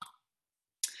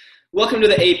Welcome to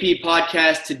the AP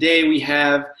podcast. Today we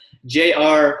have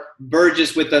J.R.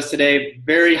 Burgess with us today.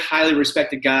 Very highly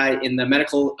respected guy in the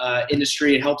medical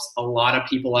industry. It helps a lot of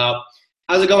people out.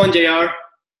 How's it going, J.R.?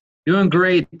 Doing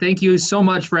great. Thank you so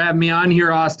much for having me on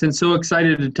here, Austin. So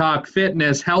excited to talk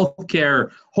fitness, healthcare,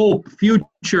 hope,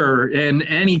 future, and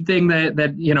anything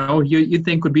that you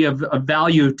think would be of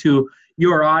value to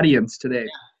your audience today.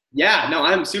 Yeah, no,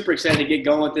 I'm super excited to get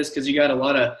going with this because you got a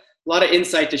lot of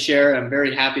insight to share. I'm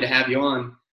very happy to have you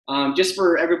on. Just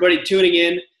for everybody tuning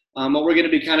in, what we're going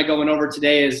to be kind of going over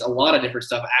today is a lot of different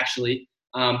stuff, actually.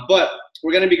 But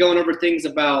we're going to be going over things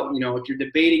about, if you're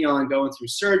debating on going through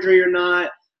surgery or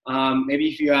not. Maybe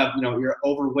if you have, you're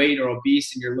overweight or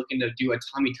obese and you're looking to do a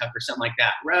tummy tuck or something like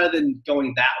that, rather than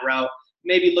going that route,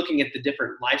 maybe looking at the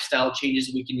different lifestyle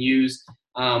changes we can use.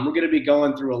 We're going to be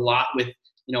going through a lot with,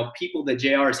 people that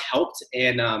JR has helped.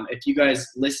 And if you guys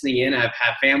listening in have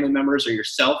family members or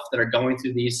yourself that are going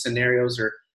through these scenarios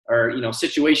or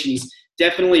situations,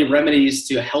 definitely remedies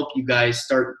to help you guys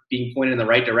start being pointed in the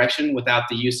right direction without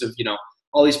the use of,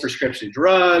 all these prescription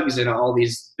drugs and all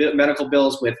these medical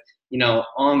bills with,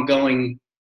 ongoing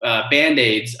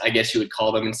Band-Aids, I guess you would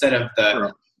call them, instead of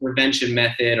the prevention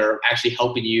method or actually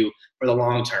helping you for the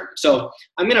long term. So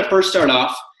I'm going to first start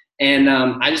off, and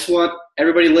I just want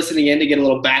everybody listening in to get a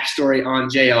little backstory on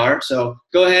JR. So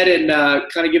go ahead and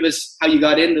kind of give us how you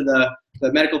got into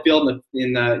the medical field and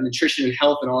in nutrition and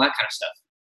health and all that kind of stuff.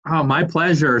 Oh, my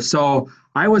pleasure. So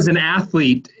I was an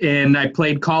athlete and I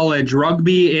played college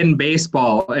rugby and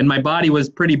baseball, and my body was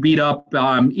pretty beat up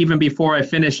even before I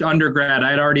finished undergrad.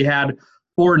 I had already had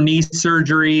 4 knee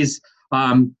surgeries.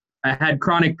 I had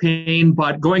chronic pain,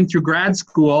 but going through grad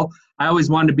school, I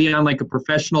always wanted to be on like a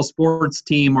professional sports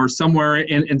team or somewhere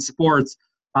in sports.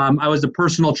 I was a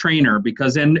personal trainer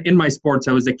because in my sports,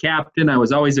 I was a captain. I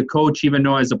was always a coach, even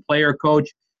though I was a player coach.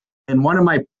 And one of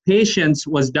my patients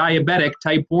was diabetic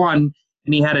type 1,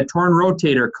 and he had a torn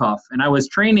rotator cuff. And I was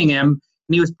training him,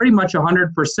 and he was pretty much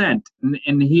 100%.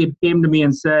 And he had came to me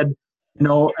and said,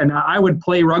 and I would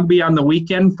play rugby on the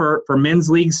weekend for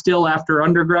men's league still after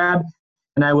undergrad,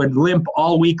 and I would limp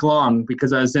all week long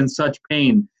because I was in such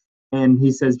pain. And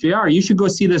he says, JR, you should go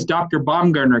see this Dr.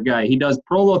 Baumgartner guy. He does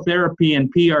prolotherapy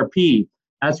and PRP.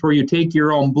 That's where you take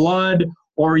your own blood,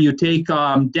 or you take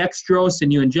dextrose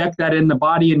and you inject that in the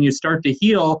body and you start to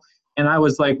heal. And I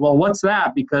was like, well, what's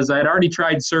that? Because I had already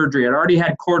tried surgery. I'd already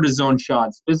had cortisone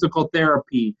shots, physical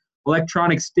therapy,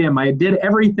 electronic stim. I did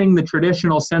everything the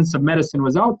traditional sense of medicine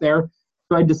was out there.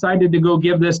 So I decided to go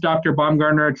give this Dr.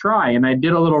 Baumgartner a try. And I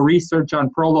did a little research on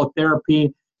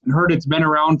prolotherapy and heard it's been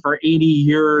around for 80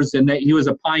 years and that he was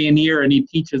a pioneer and he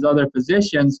teaches other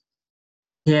physicians.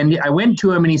 And I went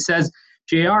to him and he says,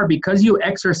 JR, because you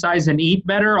exercise and eat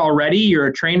better already, you're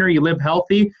a trainer, you live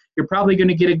healthy, you're probably going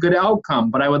to get a good outcome.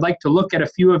 But I would like to look at a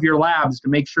few of your labs to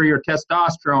make sure your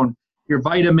testosterone, your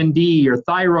vitamin D, your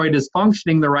thyroid is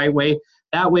functioning the right way.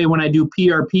 That way, when I do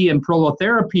PRP and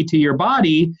prolotherapy to your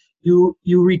body, you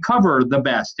recover the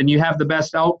best and you have the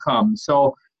best outcome.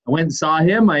 So I went and saw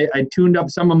him. I tuned up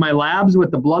some of my labs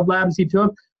with the blood labs he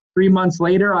took. 3 months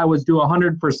later, I was to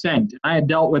 100%. I had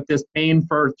dealt with this pain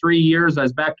for 3 years. I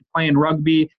was back to playing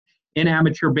rugby in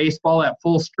amateur baseball at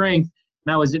full strength,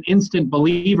 and I was an instant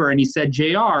believer. And he said,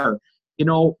 JR,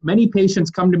 many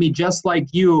patients come to me just like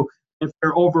you. If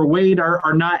they're overweight or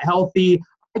are not healthy,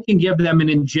 I can give them an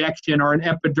injection or an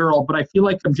epidural, but I feel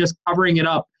like I'm just covering it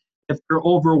up if they're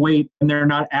overweight and they're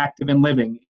not active and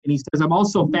living. And he says, I'm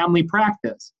also family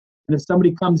practice. And if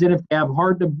somebody comes in, if they have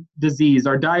heart disease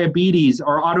or diabetes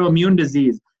or autoimmune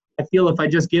disease, I feel if I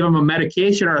just give them a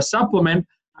medication or a supplement,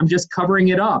 I'm just covering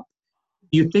it up.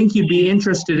 You think you'd be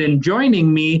interested in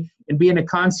joining me and being a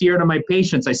concierge to my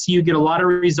patients? I see you get a lot of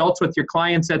results with your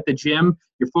clients at the gym.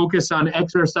 You're focused on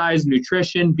exercise,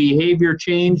 nutrition, behavior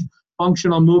change,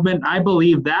 functional movement. I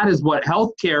believe that is what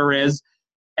healthcare is.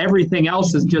 Everything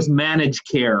else is just managed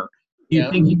care. Do you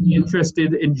think you'd be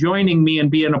interested in joining me and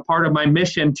being a part of my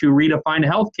mission to redefine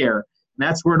healthcare? And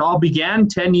that's where it all began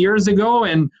 10 years ago,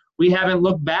 and we haven't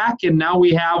looked back. And now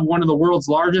we have one of the world's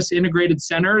largest integrated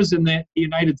centers in the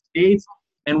United States,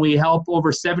 and we help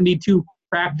over 72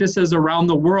 practices around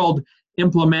the world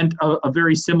implement a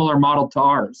very similar model to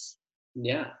ours.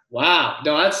 Yeah. Wow.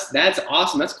 No, that's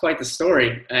awesome. That's quite the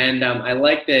story. And I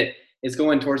like that it's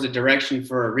going towards the direction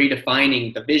for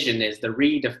redefining. The vision is the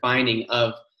redefining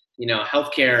of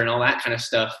healthcare and all that kind of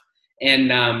stuff.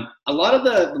 And a lot of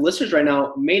the listeners right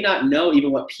now may not know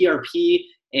even what PRP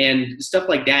and stuff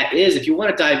like that is. If you want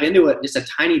to dive into it just a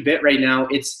tiny bit right now,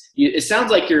 it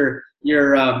sounds like you're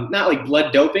not like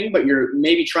blood doping, but you're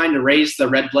maybe trying to raise the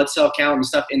red blood cell count and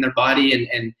stuff in their body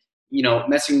and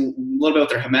messing a little bit with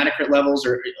their hematocrit levels,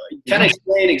 or kind of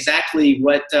explain exactly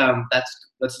what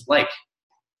that's like.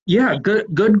 Yeah, good.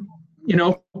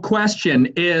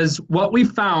 Question is what we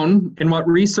found and what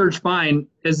research find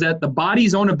is that the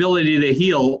body's own ability to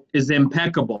heal is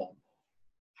impeccable.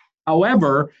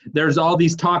 However, there's all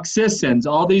these toxicants,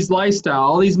 all these lifestyle,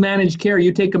 all these managed care.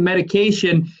 You take a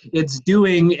medication,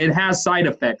 it has side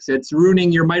effects. It's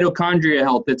ruining your mitochondria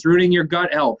health. It's ruining your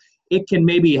gut health. It can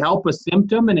maybe help a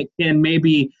symptom and it can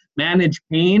maybe manage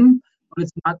pain, but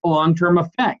it's not the long-term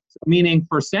effect. Meaning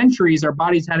for centuries, our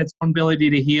body's had its own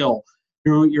ability to heal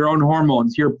through your own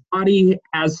hormones. Your body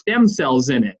has stem cells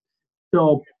in it.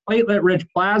 So platelet-rich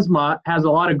plasma has a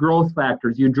lot of growth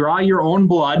factors. You draw your own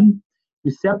blood,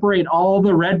 you separate all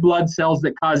the red blood cells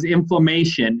that cause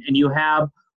inflammation, and you have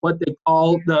what they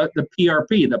call the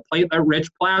PRP, the platelet-rich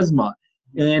plasma.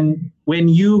 And when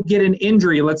you get an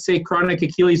injury, let's say chronic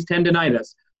Achilles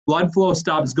tendonitis, blood flow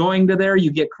stops going to there,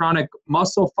 you get chronic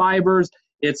muscle fibers,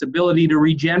 its ability to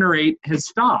regenerate has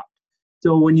stopped.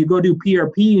 So when you go do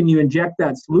PRP and you inject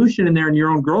that solution in there and your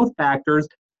own growth factors,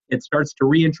 it starts to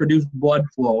reintroduce blood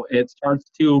flow. It starts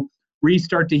to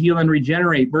restart to heal and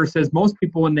regenerate, versus most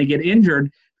people when they get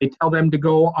injured, they tell them to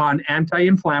go on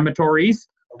anti-inflammatories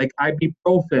like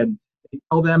ibuprofen. They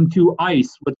tell them to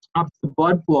ice, which stops the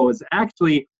blood flow. Is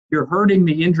actually you're hurting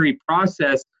the injury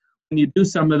process when you do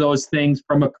some of those things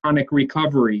from a chronic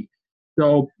recovery.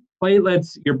 So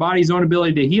platelets, your body's own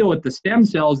ability to heal with the stem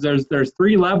cells, there's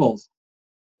 3 levels.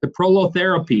 The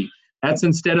prolotherapy, that's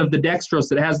instead of the dextrose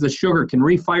that has the sugar, can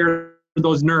refire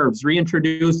those nerves,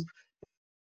 reintroduce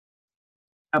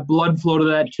that blood flow to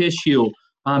that tissue.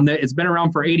 It's been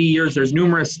around for 80 years. There's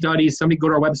numerous studies. Somebody go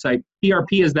to our website.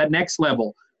 PRP is that next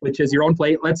level, which is your own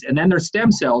platelets, and then there's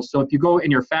stem cells. So if you go in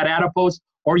your fat adipose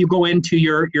or you go into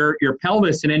your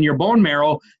pelvis and in your bone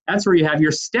marrow, that's where you have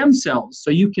your stem cells. So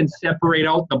you can separate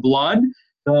out the blood,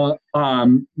 the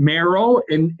marrow,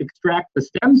 and extract the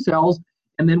stem cells.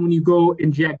 And then when you go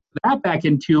inject that back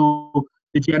into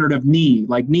degenerative knee,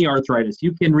 like knee arthritis,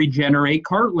 you can regenerate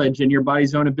cartilage and your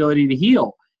body's own ability to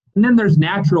heal. And then there's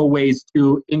natural ways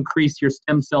to increase your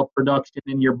stem cell production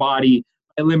in your body,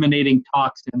 eliminating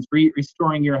toxins,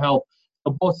 restoring your health.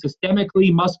 So both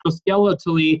systemically,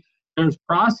 musculoskeletally, there's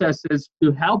processes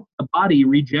to help the body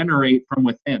regenerate from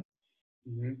within.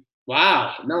 Mm-hmm.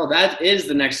 Wow. No, that is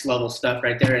the next level stuff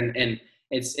right there. And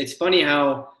it's funny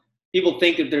how people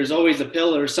think that there's always a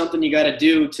pill or something you got to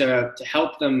do to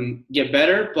help them get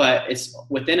better, but it's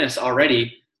within us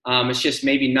already. It's just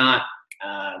maybe not,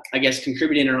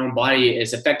 contributing in our own body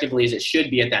as effectively as it should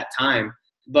be at that time.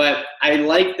 But I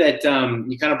like that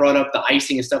you kind of brought up the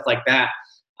icing and stuff like that.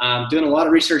 Doing a lot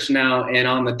of research now, and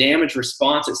on the damage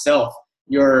response itself,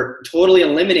 you're totally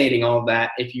eliminating all of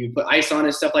that if you put ice on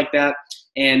and stuff like that.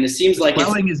 And it seems like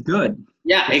swelling is good.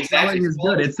 Yeah, exactly. Swelling is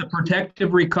good. It's the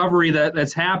protective recovery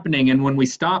that's happening. And when we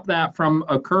stop that from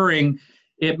occurring,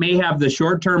 it may have the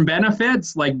short-term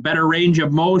benefits like better range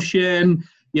of motion,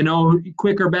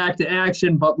 quicker back to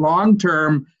action, but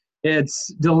long-term, it's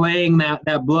delaying that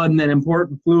blood and that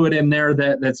important fluid in there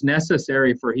that's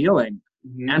necessary for healing.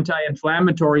 Mm-hmm.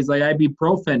 Anti-inflammatories like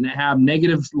ibuprofen have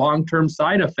negative long-term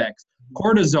side effects.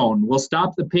 Cortisone will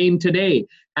stop the pain today,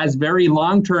 has very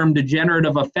long-term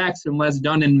degenerative effects unless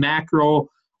done in macro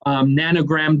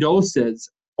nanogram doses.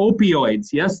 Opioids,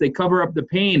 yes, they cover up the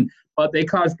pain, but they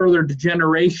cause further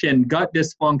degeneration, gut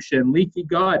dysfunction, leaky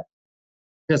gut.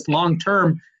 Just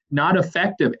long-term, not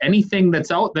effective. Anything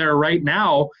that's out there right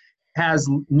now has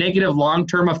negative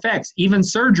long-term effects, even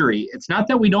surgery. It's not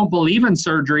that we don't believe in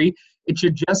surgery. It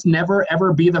should just never,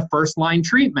 ever be the first-line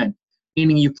treatment,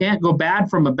 meaning you can't go bad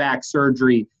from a back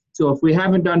surgery. So if we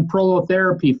haven't done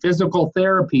prolotherapy, physical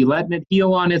therapy, letting it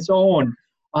heal on its own,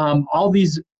 all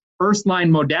these first-line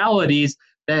modalities,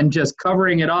 then just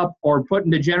covering it up or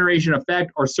putting degeneration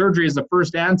effect or surgery is the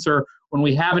first answer when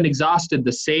we haven't exhausted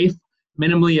the safe,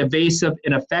 minimally invasive,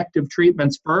 and effective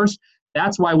treatments first.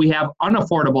 That's why we have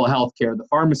unaffordable healthcare. The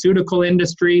pharmaceutical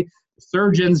industry, the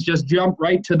surgeons just jump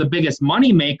right to the biggest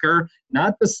money maker,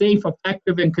 not the safe,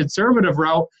 effective, and conservative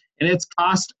route, and it's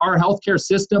cost our healthcare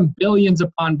system billions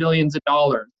upon billions of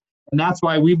dollars. And that's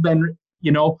why we've been,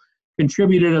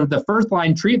 contributed of the first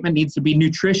line treatment needs to be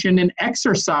nutrition and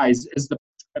exercise is the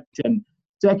prescription.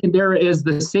 Secondary is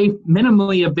the safe,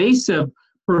 minimally invasive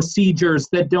procedures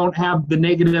that don't have the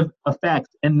negative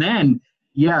effects. And then,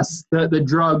 yes, the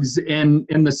drugs and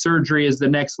the surgery is the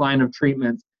next line of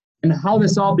treatment. And how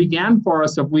this all began for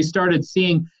us, if we started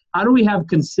seeing how do we have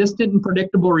consistent and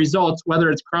predictable results,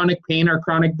 whether it's chronic pain or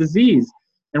chronic disease.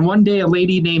 And one day a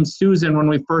lady named Susan, when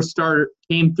we first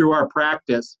came through our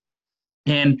practice,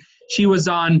 and she was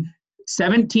on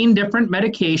 17 different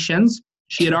medications.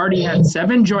 She had already had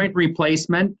 7 joint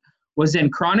replacement, was in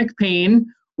chronic pain,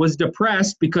 was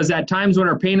depressed because at times when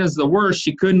her pain is the worst,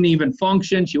 she couldn't even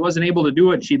function. She wasn't able to do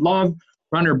what she loved,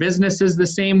 run her businesses the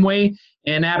same way.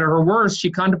 And at her worst,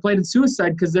 she contemplated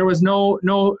suicide because there was no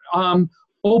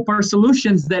hope or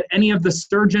solutions that any of the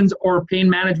surgeons or pain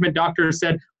management doctors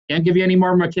said, can't give you any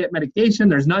more medication.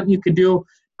 There's nothing you could do.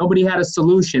 Nobody had a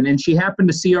solution. And she happened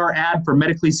to see our ad for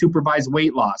medically supervised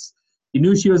weight loss. She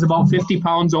knew she was about 50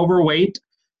 pounds overweight.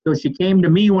 So she came to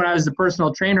me when I was the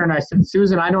personal trainer, and I said,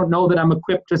 Susan, I don't know that I'm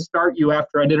equipped to start you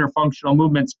after I did her functional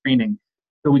movement screening.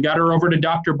 So we got her over to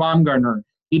Dr. Baumgartner.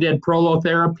 He did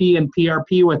prolotherapy and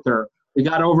PRP with her. We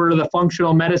got over to the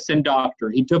functional medicine doctor.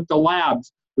 He took the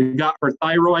labs. We got her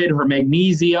thyroid, her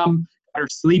magnesium, got her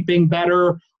sleeping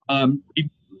better,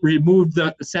 removed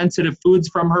the sensitive foods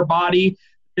from her body.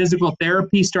 Physical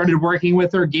therapy started working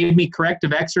with her, gave me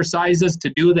corrective exercises to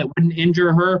do that wouldn't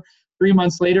injure her. 3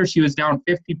 months later, she was down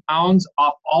 50 pounds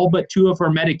off all but 2 of her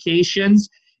medications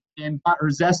and got her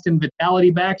zest and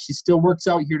vitality back. She still works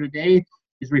out here today.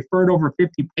 She's referred over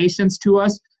 50 patients to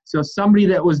us. So somebody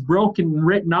that was broken and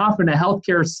written off in a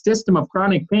healthcare system of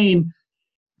chronic pain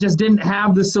just didn't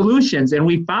have the solutions. And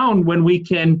we found when we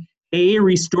can,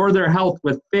 restore their health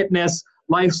with fitness,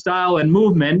 lifestyle, and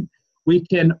movement, we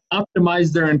can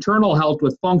optimize their internal health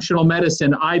with functional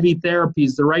medicine, IV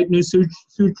therapies, the right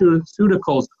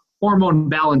nutraceuticals, hormone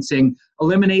balancing,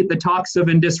 eliminate the toxic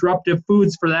and disruptive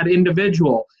foods for that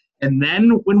individual. And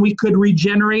then when we could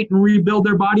regenerate and rebuild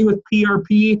their body with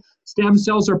PRP, stem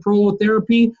cells, or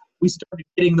prolotherapy, we started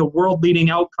getting the world-leading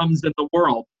outcomes in the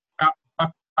world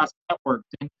across networks.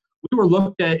 And we were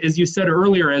looked at, as you said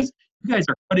earlier, as you guys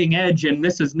are cutting edge and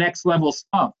this is next level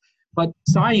stuff. But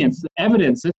science, the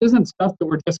evidence, this isn't stuff that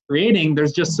we're just creating.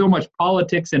 There's just so much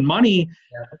politics and money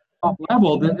at the top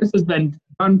level that this has been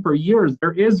done for years.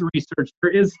 There is research,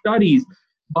 there is studies,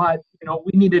 but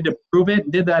we needed to prove it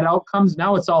and did that outcomes.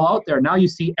 Now it's all out there. Now you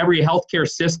see every healthcare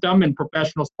system and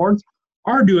professional sports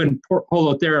are doing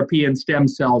prolotherapy and stem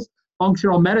cells.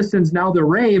 Functional medicine's now the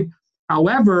rave.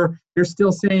 However, they're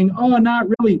still saying, oh, not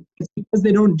really. It's because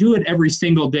they don't do it every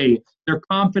single day. Their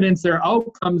confidence, their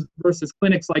outcomes versus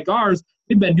clinics like ours,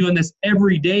 we've been doing this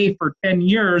every day for 10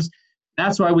 years.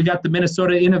 That's why we got the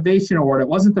Minnesota Innovation Award. It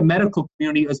wasn't the medical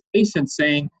community, it was patients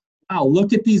saying, wow,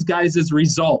 look at these guys'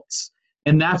 results.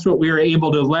 And that's what we were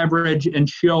able to leverage and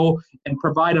show and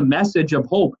provide a message of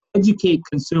hope, educate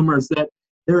consumers that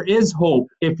there is hope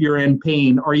if you're in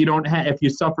pain or if you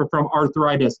suffer from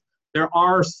arthritis. There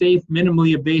are safe,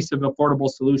 minimally invasive, affordable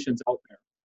solutions out there.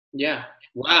 Yeah.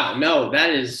 Wow. No,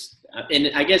 that is,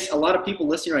 and I guess a lot of people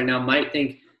listening right now might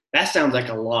think that sounds like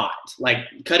a lot, like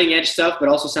cutting edge stuff, but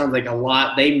also sounds like a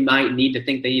lot they might need to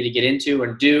think they need to get into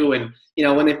and do. And,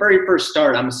 when they very first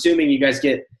start, I'm assuming you guys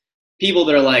get people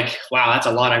that are like, wow, that's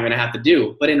a lot I'm going to have to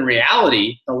do. But in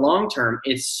reality, the long term,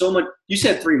 it's so much. You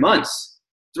said 3 months,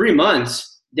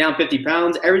 down 50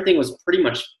 pounds, everything was pretty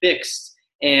much fixed.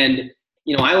 And,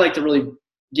 I like to really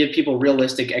give people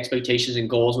realistic expectations and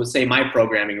goals with, say, my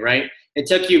programming, right? It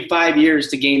took you 5 years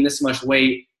to gain this much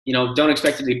weight. Don't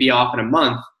expect it to be off in a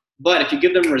month. But if you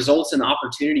give them results and the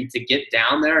opportunity to get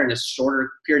down there in a shorter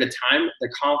period of time, their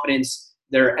confidence,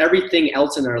 everything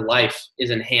else in their life is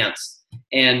enhanced.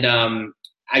 And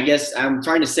I guess I'm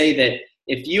trying to say that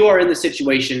if you are in the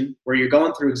situation where you're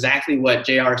going through exactly what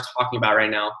JR is talking about right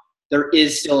now, there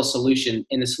is still a solution.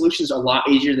 And the solution is a lot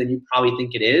easier than you probably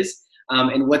think it is.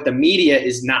 And what the media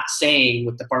is not saying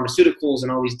with the pharmaceuticals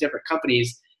and all these different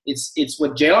companies, it's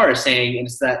what JR is saying, and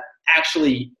it's that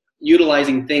actually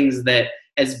utilizing things that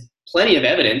has plenty of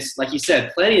evidence, like you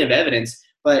said, plenty of evidence,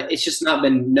 but it's just not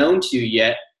been known to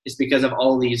yet. It's because of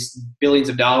all these billions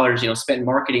of dollars, spent in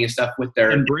marketing and stuff with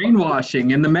their... And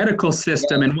brainwashing in the medical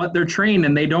system and what they're trained,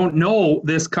 and they don't know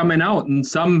this coming out. And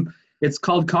it's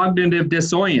called cognitive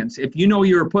dissonance. If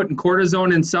you're putting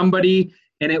cortisone in somebody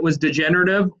and it was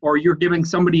degenerative, or you're giving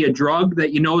somebody a drug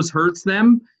that hurts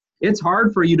them, it's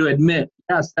hard for you to admit,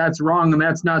 yes, that's wrong and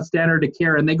that's not standard of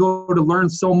care. And they go to learn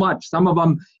so much. Some of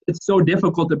them, it's so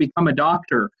difficult to become a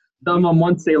doctor. Some of them,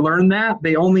 once they learn that,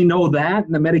 they only know that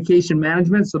in the medication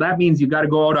management. So that means you got to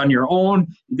go out on your own.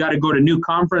 You got to go to new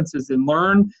conferences and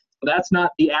learn. So that's not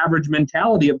the average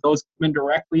mentality of those coming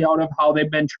directly out of how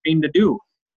they've been trained to do.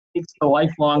 It's the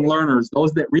lifelong learners,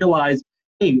 those that realize,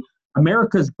 hey,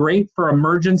 America's great for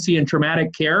emergency and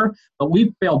traumatic care, but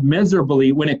we've failed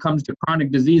miserably when it comes to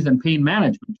chronic disease and pain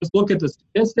management. Just look at the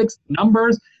statistics,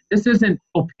 numbers. This isn't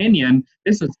opinion.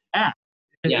 This is fact.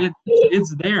 Yeah.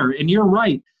 It's there. And you're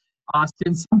right,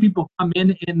 Austin. Some people come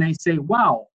in and they say,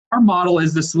 wow, our model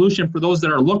is the solution for those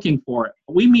that are looking for it.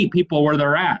 We meet people where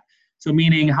they're at. So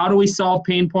meaning, how do we solve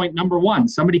pain point number one?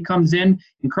 Somebody comes in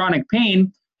chronic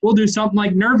pain, we'll do something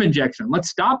like nerve injection. Let's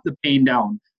stop the pain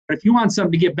down. But if you want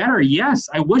something to get better, yes,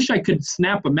 I wish I could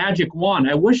snap a magic wand.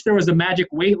 I wish there was a magic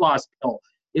weight loss pill.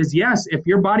 Yes, if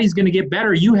your body's going to get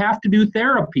better, you have to do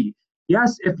therapy.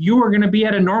 Yes, if you are going to be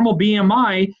at a normal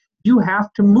BMI, you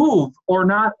have to move or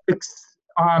not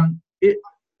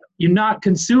you not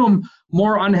consume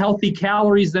more unhealthy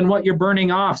calories than what you're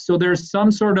burning off. So there's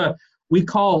some sort of, we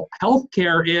call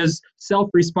healthcare is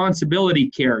self-responsibility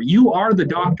care. You are the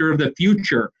doctor of the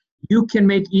future. You can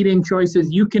make eating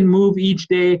choices. You can move each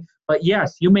day. But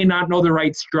yes, you may not know the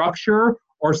right structure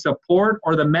or support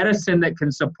or the medicine that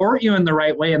can support you in the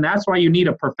right way. And that's why you need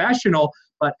a professional.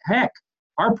 But heck,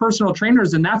 our personal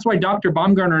trainers, and that's why Dr.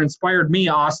 Baumgartner inspired me,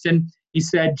 Austin. He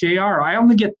said, JR, I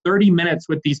only get 30 minutes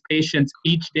with these patients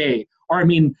each day. Or I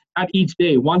mean, not each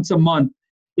day, once a month,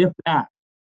 if that.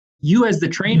 You as the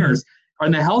trainers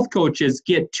and the health coaches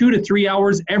get 2 to 3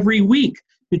 hours every week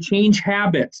to change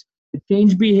habits, to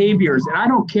change behaviors. And I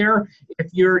don't care if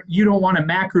you don't want a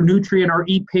macronutrient or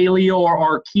eat paleo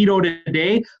or keto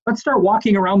today. Let's start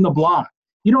walking around the block.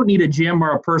 You don't need a gym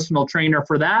or a personal trainer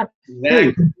for that. Exactly.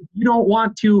 Hey, you don't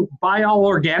want to buy all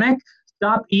organic.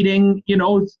 Stop eating,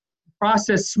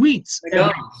 processed sweets.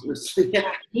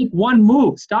 Make one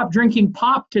move. Stop drinking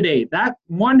pop today. That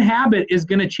one habit is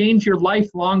going to change your life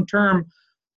long term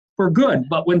for good.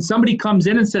 But when somebody comes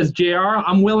in and says, JR,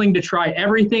 I'm willing to try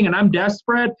everything and I'm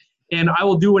desperate and I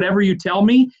will do whatever you tell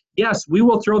me, yes, we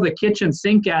will throw the kitchen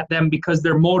sink at them because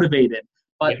they're motivated.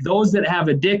 But those that have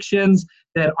addictions,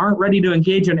 that aren't ready to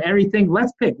engage in everything,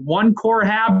 let's pick one core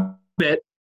habit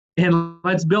and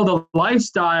let's build a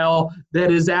lifestyle that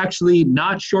is actually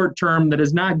not short-term, that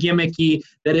is not gimmicky,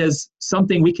 that is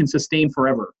something we can sustain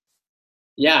forever.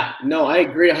 Yeah, no, I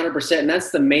agree 100%. And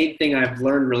that's the main thing I've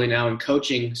learned really now in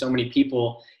coaching so many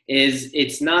people is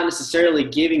it's not necessarily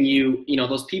giving you,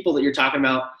 those people that you're talking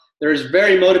about, they're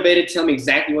very motivated to tell me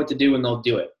exactly what to do and they'll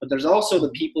do it. But there's also the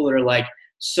people that are like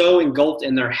so engulfed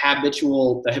in their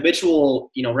habitual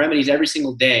remedies every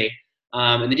single day.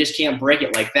 And they just can't break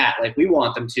it like that, like we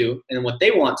want them to, and what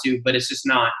they want to, but it's just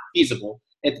not feasible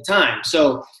at the time.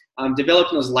 So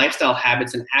developing those lifestyle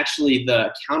habits and actually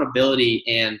the accountability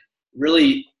and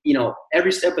really,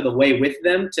 every step of the way with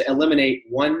them to eliminate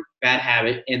one bad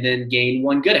habit and then gain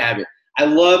one good habit. I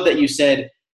love that you said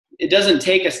it doesn't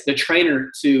take us, the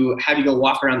trainer, to have you go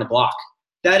walk around the block.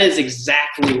 That is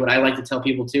exactly what I like to tell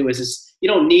people too, is this, you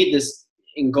don't need this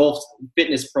engulfed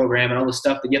fitness program and all the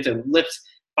stuff that you have to lift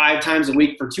 5 times a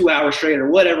week for 2 hours straight or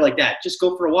whatever like that. Just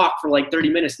go for a walk for like 30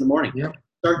 minutes in the morning. Yep.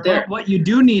 Start there. But what you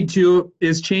do need to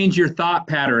is change your thought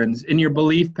patterns and your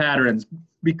belief patterns,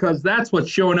 because that's what's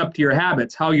showing up to your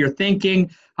habits, how you're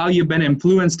thinking, how you've been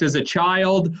influenced as a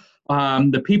child,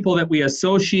 the people that we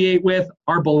associate with,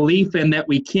 our belief in that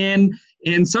we can.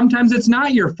 And sometimes it's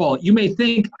not your fault. You may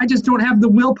think, I just don't have the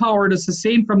willpower to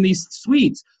sustain from these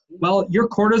sweets. Well, your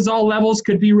cortisol levels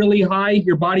could be really high.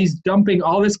 Your body's dumping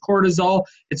all this cortisol.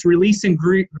 It's releasing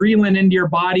ghrelin into your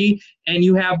body, and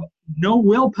you have no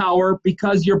willpower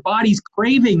because your body's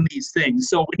craving these things.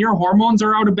 So when your hormones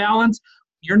are out of balance,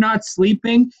 you're not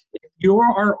sleeping, if you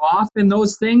are off in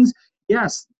those things,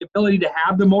 yes, the ability to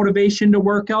have the motivation to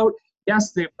work out,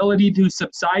 yes, the ability to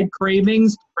subside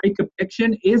cravings, to break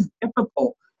addiction is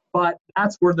difficult, but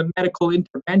that's where the medical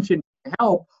intervention can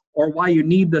help, or why you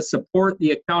need the support,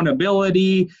 the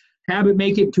accountability, habit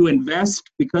make it to invest,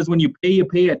 because when you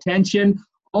pay attention,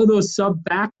 all those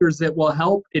sub-factors that will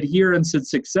help adherence and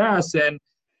success. And,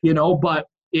 but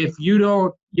if you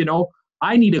don't,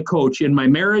 I need a coach in my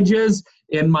marriages,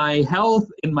 in my health,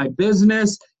 in my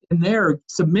business, and they're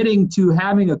submitting to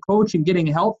having a coach and getting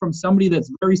help from somebody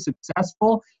that's very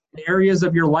successful in areas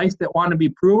of your life that want to be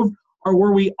improved, or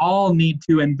where we all need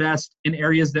to invest in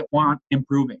areas that want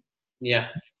improving. Yeah,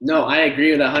 no, I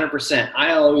agree with that 100%.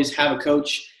 I always have a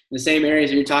coach in the same areas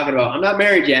that you're talking about. I'm not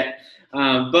married yet,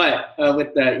 but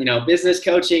with the business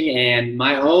coaching and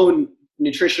my own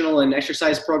nutritional and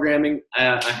exercise programming,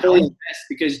 I really invest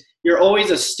because you're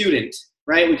always a student,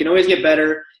 right? We can always get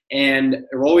better, and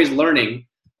we're always learning.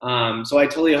 So I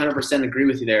totally 100% agree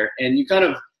with you there. And you kind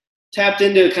of tapped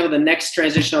into kind of the next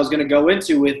transition I was going to go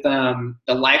into with the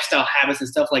lifestyle habits and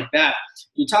stuff like that.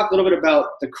 You talked a little bit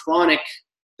about the chronic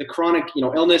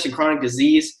illness and chronic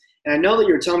disease. And I know that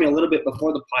you were telling me a little bit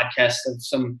before the podcast of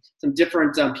some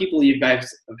different people you guys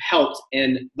have helped.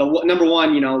 And the number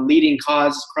one, leading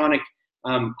cause, chronic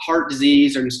heart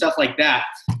disease and stuff like that.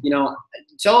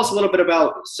 Tell us a little bit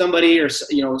about somebody or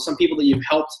some people that you've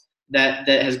helped that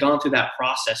has gone through that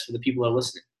process for the people that are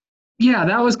listening. Yeah,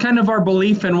 that was kind of our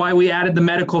belief and why we added the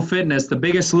medical fitness. The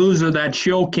Biggest Loser, that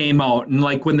show came out, and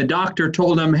like when the doctor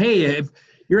told him, "Hey, if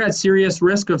you're at serious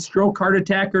risk of stroke, heart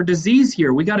attack, or disease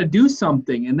here, we got to do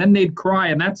something," and then they'd cry,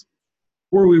 and that's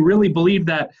where we really believed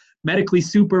that medically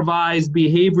supervised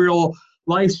behavioral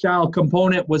lifestyle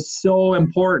component was so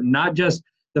important. Not just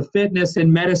the fitness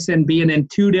and medicine being in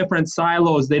two different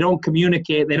silos. They don't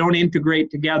communicate. They don't integrate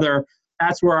together.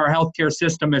 That's where our healthcare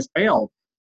system has failed.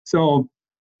 So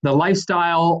the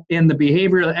lifestyle and the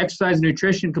behavior, the exercise,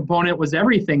 nutrition component was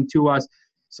everything to us.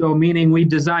 So meaning we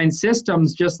designed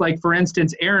systems just like, for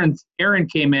instance, Aaron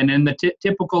came in the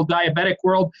typical diabetic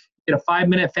world, get a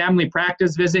 5-minute family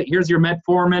practice visit. Here's your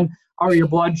metformin, how are your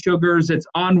blood sugars, it's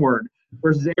onward.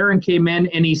 Versus Aaron came in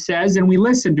and he says, and we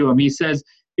listened to him, he says,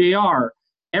 JR,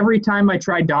 every time I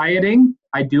try dieting,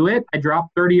 I do it, I drop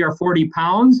 30 or 40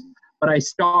 pounds, but I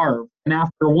starve. And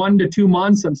after 1 to 2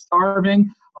 months, I'm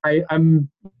starving. I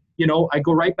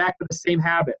go right back to the same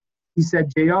habit. He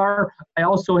said, JR, I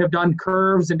also have done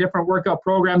curves and different workout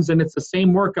programs, and it's the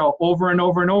same workout over and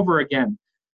over and over again.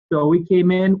 So we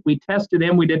came in, we tested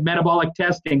him, we did metabolic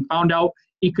testing, found out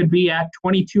he could be at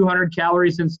 2,200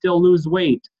 calories and still lose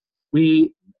weight.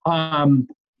 We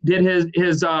did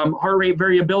his heart rate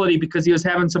variability because he was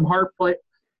having some heart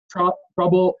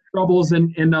troubles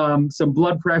and some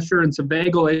blood pressure and some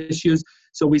vagal issues.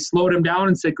 So we slowed him down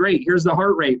and said, great, here's the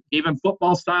heart rate. Gave him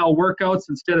football-style workouts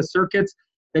instead of circuits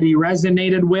that he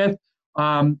resonated with.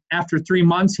 After 3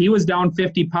 months, he was down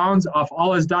 50 pounds off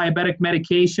all his diabetic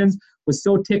medications, was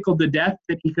so tickled to death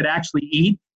that he could actually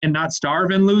eat and not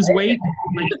starve and lose weight.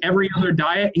 Like every other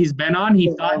diet he's been on,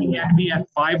 he thought he had to be at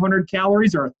 500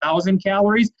 calories or 1,000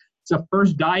 calories. It's the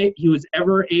first diet he was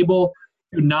ever able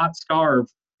to not starve.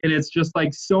 And it's just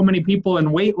like so many people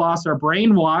in weight loss are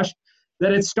brainwashed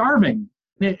that it's starving.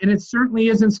 And it certainly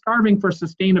isn't starving for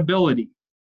sustainability.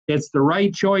 It's the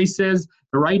right choices,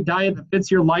 the right diet that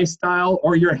fits your lifestyle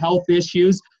or your health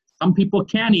issues. Some people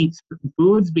can't eat certain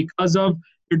foods because of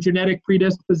their genetic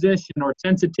predisposition or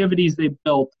sensitivities they've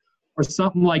built or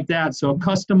something like that. So a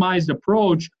customized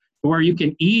approach where you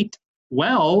can eat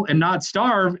well and not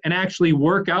starve and actually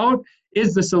work out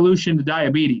is the solution to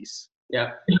diabetes.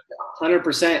 Yeah,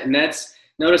 100%. And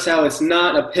notice how it's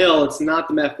not a pill, it's not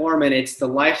the metformin, it's the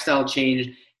lifestyle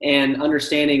change and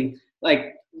understanding.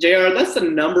 Like, JR, that's the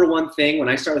number one thing when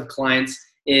I start with clients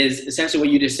is essentially what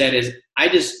you just said is I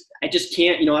just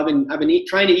can't, I've been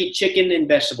trying to eat chicken and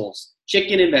vegetables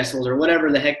or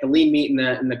whatever the heck, the lean meat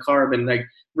and the carb and like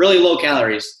really low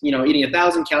calories, eating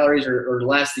 1,000 calories or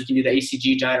less. You can do the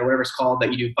ACG diet or whatever it's called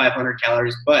that you do 500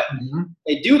 calories, but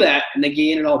they do that and they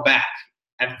gain it all back.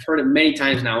 I've heard it many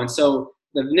times now. And so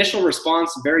the initial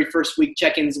response, very first week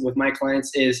check-ins with my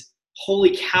clients is,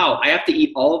 holy cow, I have to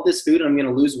eat all of this food and I'm going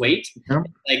to lose weight.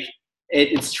 Like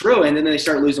it's true. And then they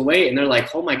start losing weight and they're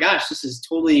like, oh my gosh, this is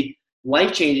totally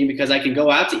life-changing because I can go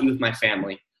out to eat with my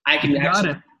family. I can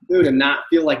actually eat food and not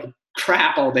feel like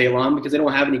crap all day long because they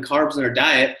don't have any carbs in their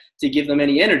diet to give them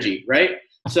any energy. Right.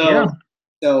 So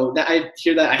that, I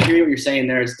hear what you're saying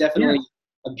there. It's definitely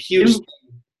a huge thing.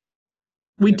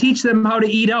 We teach them how to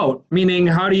eat out, meaning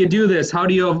how do you do this? How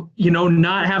do you,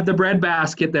 not have the bread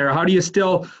basket there? How do you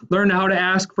still learn how to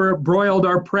ask for broiled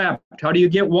or prepped? How do you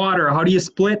get water? How do you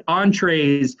split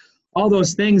entrees? All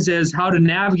those things is how to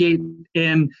navigate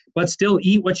but still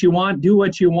eat what you want, do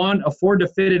what you want, afford to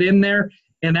fit it in there.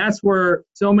 And that's where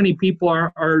so many people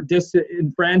are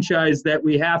disenfranchised that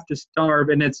we have to starve.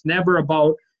 And it's never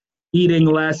about eating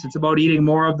less. It's about eating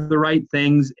more of the right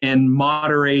things and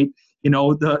moderate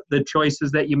the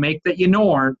choices that you make that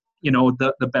aren't,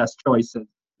 the best choices.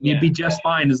 You'd be just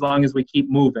fine as long as we keep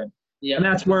moving. Yeah. And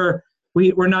that's where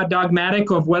we're not dogmatic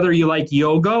of whether you like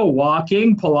yoga,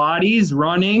 walking, Pilates,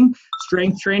 running,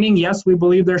 strength training. Yes, we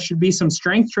believe there should be some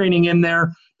strength training in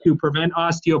there to prevent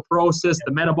osteoporosis,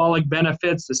 the metabolic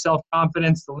benefits, the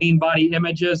self-confidence, the lean body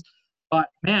images. But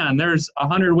man, there's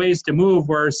 100 ways to move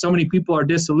where so many people are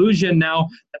disillusioned now.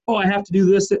 Oh, I have to do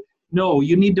this. No,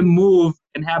 you need to move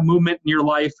and have movement in your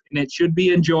life, and it should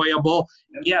be enjoyable.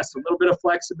 Yes, a little bit of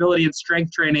flexibility and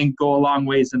strength training go a long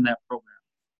ways in that program.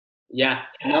 Yeah,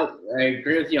 I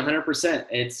agree with you 100%.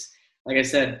 It's like I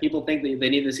said, people think that they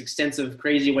need this extensive,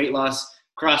 crazy weight loss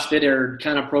CrossFit or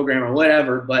kind of program or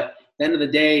whatever, but at the end of the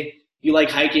day, if you like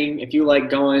hiking, if you like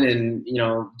going and,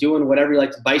 doing whatever you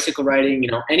like, bicycle riding,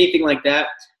 anything like that,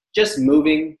 just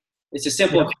moving. It's a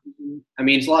simple,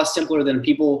 it's a lot simpler than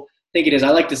people think it is. I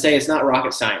like to say it's not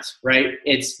rocket science, right?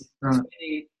 It's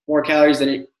more calories than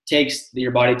it takes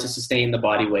your body to sustain the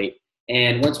body weight.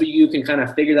 And once you can kind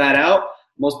of figure that out,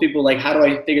 most people like, how do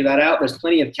I figure that out? There's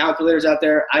plenty of calculators out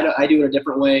there. I do it a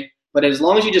different way. But as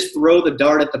long as you just throw the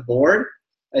dart at the board,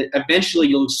 eventually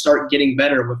you'll start getting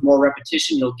better. With more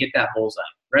repetition, you'll get that bullseye,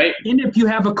 right? And if you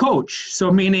have a coach,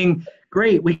 so meaning,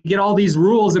 great, we get all these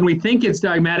rules and we think it's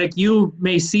dogmatic, you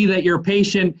may see that your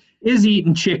patient is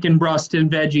eating chicken breast and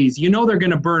veggies. You know they're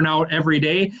going to burn out every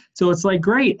day. So it's like,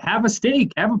 great, have a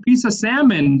steak, have a piece of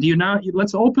salmon.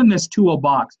 Let's open this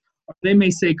toolbox. They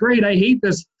may say, great, I hate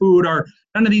this food, or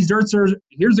none of these desserts are,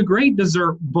 here's a great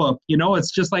dessert book.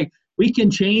 It's just like, we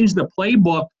can change the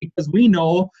playbook because we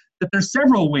know that there's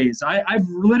several ways. I've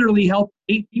literally helped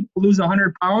 8 people lose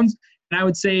 100 pounds, and I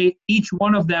would say each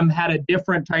one of them had a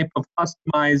different type of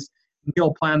customized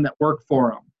meal plan that worked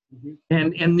for them.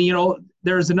 Mm-hmm. And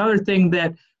there's another thing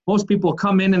that most people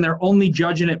come in and they're only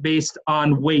judging it based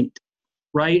on weight,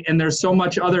 right? And there's so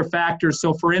much other factors.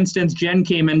 So for instance, Jen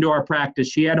came into our practice.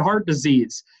 She had heart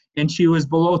disease and she was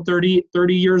below 30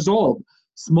 years old.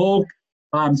 Smoke,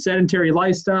 sedentary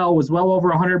lifestyle, was well over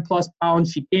 100 plus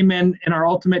pounds. She came in our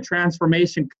Ultimate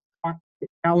Transformation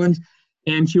Challenge,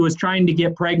 and she was trying to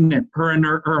get pregnant, her and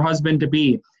her husband to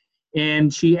be.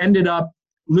 And she ended up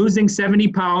losing 70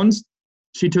 pounds.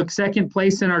 She took second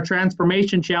place in our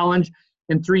Transformation Challenge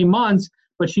in 3 months,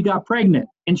 but she got pregnant.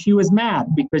 And she was mad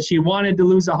because she wanted to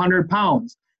lose 100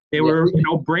 pounds. They were,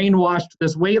 brainwashed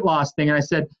this weight loss thing. And I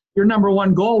said, your number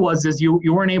one goal was you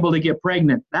weren't able to get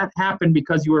pregnant. That happened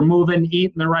because you were moving,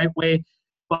 eating the right way.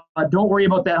 But don't worry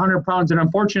about that 100 pounds. And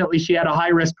unfortunately, she had a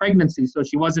high-risk pregnancy, so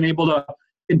she wasn't able to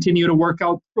continue to work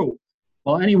out through.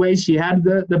 Well, anyways, she had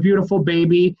the beautiful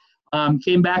baby,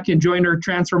 came back and joined her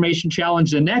Transformation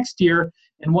Challenge the next year.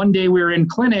 And one day we were in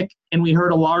clinic and we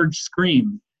heard a large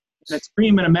scream. That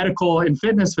scream in a medical and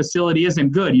fitness facility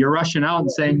isn't good. You're rushing out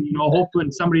and saying,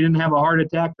 hoping somebody didn't have a heart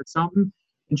attack or something.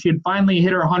 And she had finally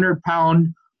hit her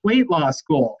 100-pound weight loss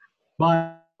goal.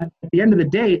 But at the end of the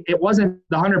day, it wasn't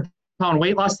the 100-pound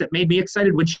weight loss that made me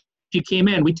excited. When she came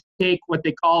in, we take what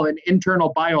they call an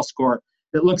internal bioscore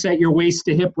that looks at your waist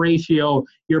to hip ratio,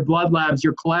 your blood labs,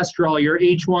 your cholesterol, your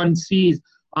H1Cs,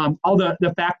 all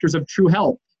the factors of true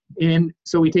health. And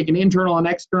so we take an internal and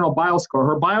external bioscore.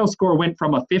 Her bioscore went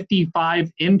from a 55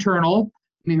 internal,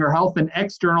 meaning her health, and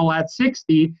external at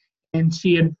 60. And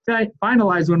she had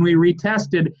finalized when we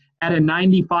retested at a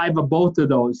 95 of both of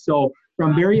those. So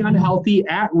from very unhealthy,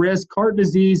 at risk, heart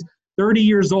disease, 30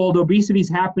 years old, obesity is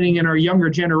happening in our younger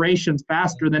generations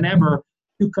faster than ever,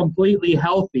 to completely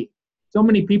healthy. So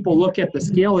many people look at the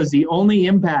scale as the only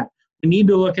impact. We need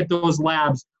to look at those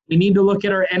labs. We need to look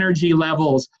at our energy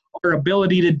levels, our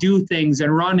ability to do things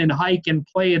and run and hike and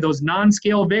play, those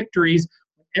non-scale victories.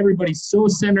 Everybody's so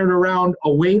centered around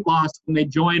a weight loss when they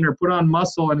join or put on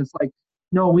muscle. And it's like,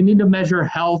 no, we need to measure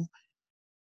health,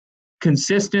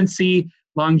 consistency,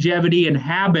 longevity, and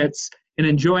habits, and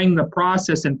enjoying the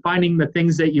process and finding the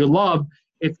things that you love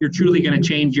if you're truly going to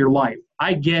change your life.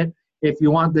 I get if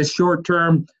you want this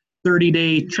short-term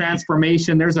 30-day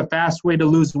transformation, there's a fast way to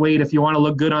lose weight if you want to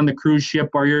look good on the cruise ship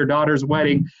or your daughter's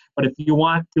wedding. But if you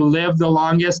want to live the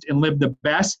longest and live the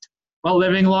best while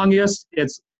living longest,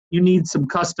 you need some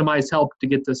customized help to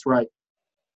get this right.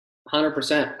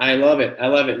 100%. I love it.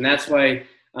 And that's why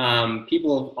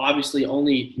people have obviously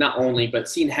but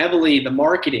seen heavily the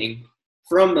marketing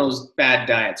from those bad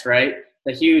diets, right?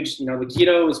 The huge, the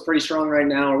keto is pretty strong right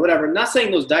now or whatever. I'm not saying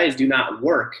those diets do not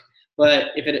work, but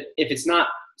if it's not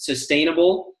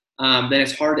sustainable, then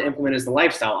it's hard to implement as the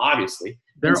lifestyle, obviously.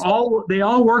 They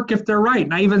all work if they're right.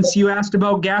 And I even see you asked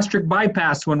about gastric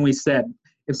bypass when we said,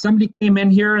 if somebody came in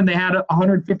here and they had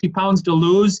 150 pounds to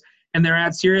lose and they're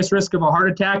at serious risk of a heart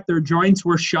attack, their joints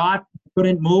were shot,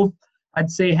 couldn't move, I'd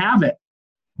say have it.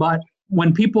 But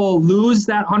when people lose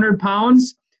that 100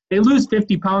 pounds, they lose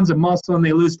 50 pounds of muscle and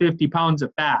they lose 50 pounds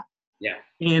of fat. Yeah.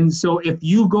 And so if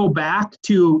you go back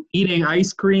to eating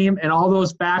ice cream and all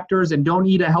those factors and don't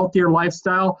eat a healthier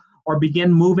lifestyle or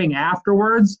begin moving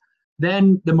afterwards,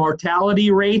 then the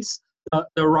mortality rates,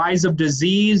 the rise of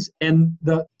disease, and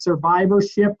the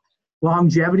survivorship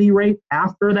longevity rate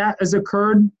after that has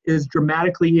occurred is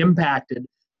dramatically impacted.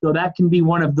 So that can be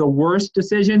one of the worst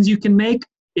decisions you can make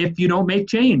if you don't make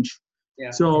change. Yeah.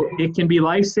 So it can be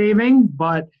life-saving,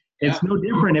 but it's no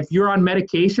different. If you're on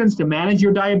medications to manage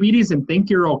your diabetes and think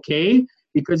you're okay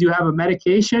because you have a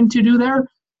medication to do there,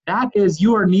 that is,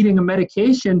 you are needing a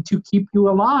medication to keep you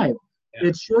alive. Yeah.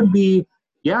 It should be,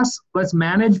 yes, let's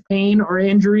manage pain or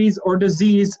injuries or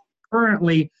disease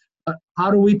currently. How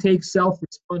do we take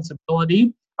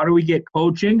self-responsibility? How do we get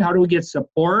coaching? How do we get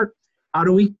support? How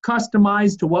do we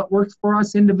customize to what works for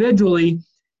us individually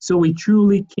so we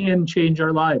truly can change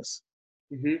our lives?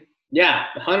 Mm-hmm. Yeah,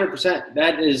 100%.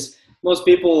 That is most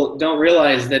people don't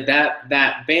realize that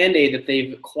Band-Aid that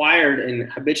they've acquired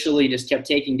and habitually just kept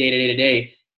taking day to day to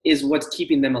day is what's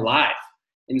keeping them alive.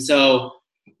 And so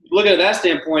looking at that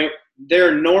standpoint,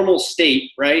 their normal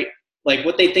state, right? Like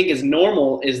what they think is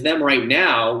normal is them right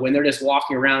now when they're just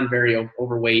walking around very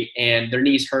overweight and their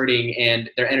knees hurting and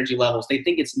their energy levels. They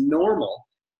think it's normal,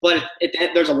 but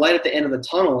there's a light at the end of the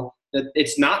tunnel that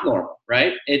it's not normal,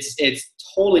 right? It's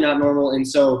totally not normal. And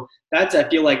so I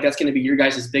feel like that's going to be your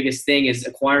guys' biggest thing is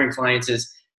acquiring clients, is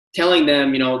telling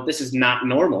them, this is not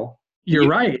normal. You're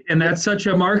right. And that's such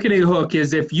a marketing hook,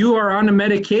 is if you are on a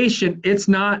medication, it's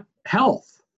not health.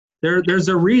 There's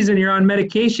a reason you're on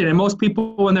medication. And most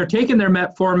people, when they're taking their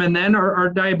metformin then or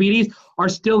diabetes, are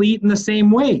still eating the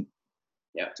same way.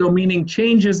 Yeah. So meaning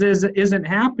changes isn't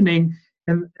happening.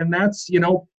 And that's,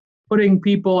 putting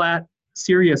people at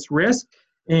serious risk.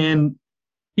 And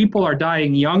people are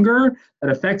dying younger. That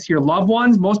affects your loved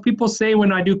ones. Most people say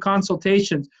when I do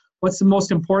consultations, what's the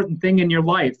most important thing in your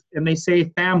life? And they say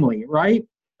family, right?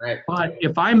 Right. But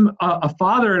if I'm a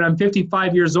father and I'm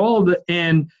 55 years old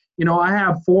and I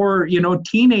have 4,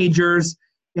 teenagers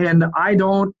and I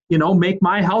don't, make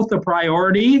my health a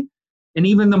priority. And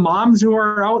even the moms who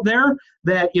are out there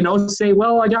that, say,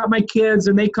 well, I got my kids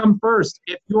and they come first.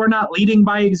 If you are not leading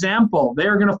by example,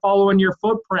 they're going to follow in your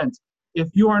footprints. If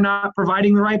you are not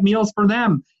providing the right meals for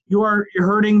them, you're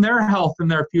hurting their health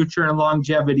and their future and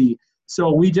longevity.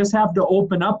 So we just have to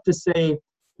open up to say,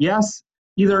 yes,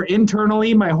 either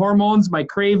internally, my hormones, my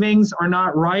cravings are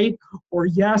not right, or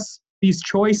yes, these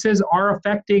choices are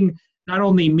affecting not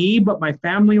only me, but my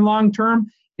family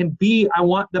long-term. And B, I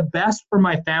want the best for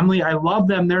my family. I love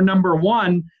them. They're number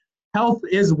one. Health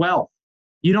is wealth.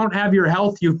 You don't have your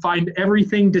health, you find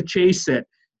everything to chase it.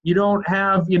 You don't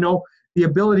have, the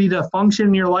ability to function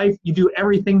in your life, you do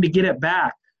everything to get it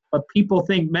back. But people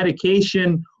think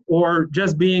medication or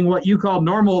just being what you call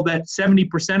normal, that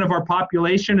 70% of our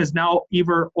population is now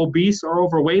either obese or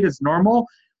overweight is normal.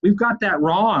 We've got that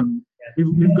wrong.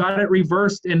 We've got it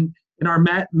reversed in our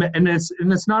and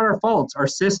it's not our fault. Our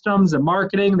systems and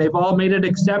marketing, they've all made it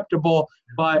acceptable,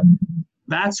 but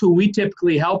that's who we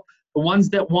typically help. The ones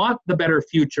that want the better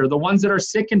future, the ones that are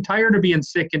sick and tired of being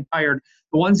sick and tired,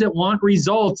 the ones that want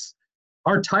results,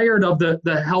 are tired of the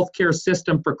healthcare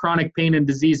system for chronic pain and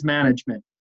disease management.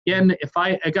 Again, if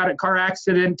I got a car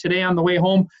accident today on the way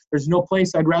home, there's no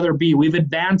place I'd rather be. We've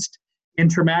advanced in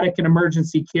traumatic and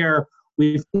emergency care.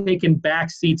 We've taken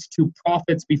back seats to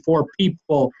profits before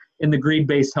people in the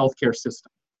greed-based healthcare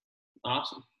system.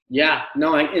 Awesome. Yeah.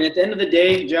 No, and at the end of the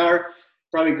day, Jar,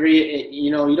 probably agree, you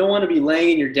don't want to be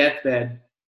laying in your deathbed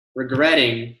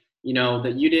regretting,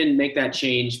 that you didn't make that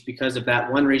change because of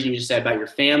that one reason you just said about your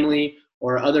family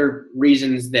or other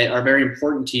reasons that are very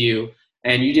important to you,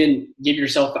 and you didn't give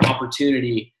yourself the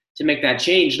opportunity to make that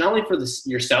change, not only for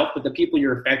yourself, but the people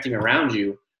you're affecting around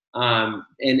you.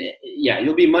 And yeah,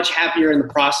 you'll be much happier in the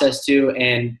process too.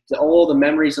 And all the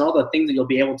memories and all the things that you'll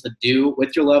be able to do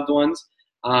with your loved ones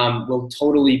will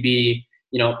totally be,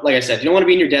 like I said, you don't want to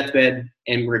be in your deathbed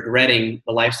and regretting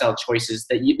the lifestyle choices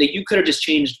that you could have just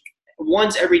changed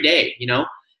once every day,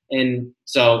 And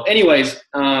so anyways,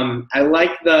 I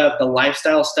like the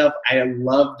lifestyle stuff. I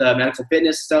love the medical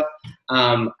fitness stuff.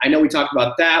 I know we talked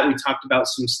about that. We talked about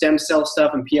some stem cell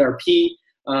stuff and PRP.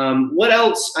 What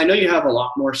else? I know you have a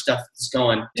lot more stuff that's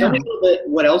going. Tell me a little bit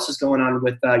what else is going on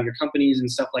with your companies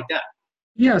and stuff like that.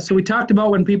 Yeah, so we talked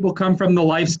about when people come from the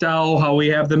lifestyle, how we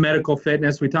have the medical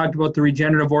fitness. We talked about the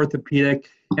regenerative orthopedic,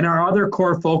 and our other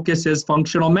core focus is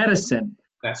functional medicine.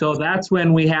 Okay. So that's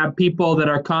when we have people that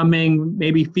are coming,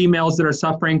 maybe females that are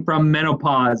suffering from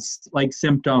menopause like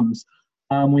symptoms.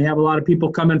 We have a lot of people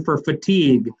coming for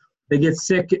fatigue. They get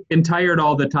sick and tired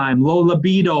all the time, low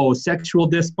libido, sexual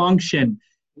dysfunction.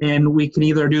 And we can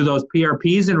either do those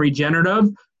PRPs and regenerative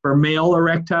for male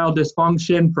erectile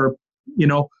dysfunction, for,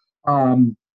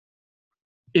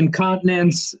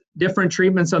 incontinence, different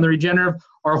treatments on the regenerative.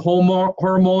 Our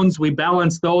hormones, we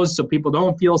balance those so people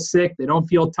don't feel sick, they don't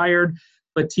feel tired,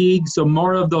 fatigue. So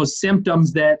more of those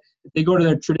symptoms that if they go to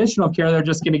their traditional care, they're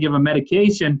just going to give a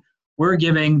medication. We're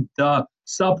giving the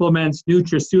supplements,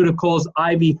 nutraceuticals,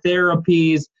 IV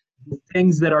therapies,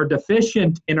 things that are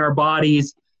deficient in our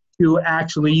bodies to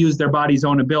actually use their body's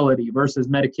own ability versus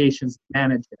medications to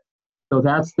manage it. So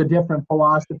that's the different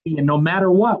philosophy. And no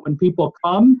matter what, when people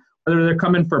come, whether they're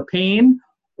coming for pain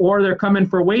or they're coming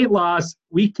for weight loss,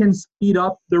 we can speed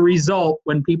up the result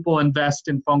when people invest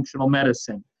in functional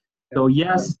medicine. So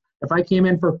yes, if I came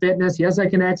in for fitness, yes, I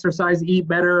can exercise, eat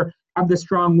better, have the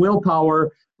strong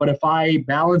willpower. But if I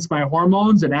balance my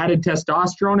hormones and added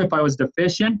testosterone, if I was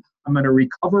deficient, I'm going to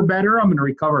recover better. I'm going to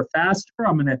recover faster.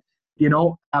 I'm going to,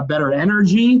 have better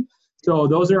energy. So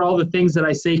those are all the things that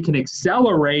I say can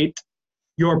accelerate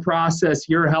your process,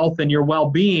 your health, and your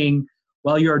well-being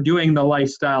while you're doing the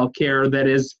lifestyle care that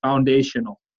is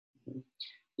foundational.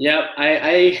 Yep.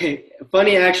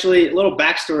 Funny, actually, a little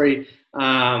backstory.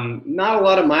 Not a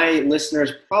lot of my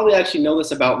listeners probably actually know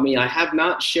this about me. I have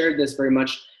not shared this very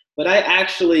much, but I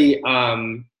actually,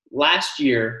 last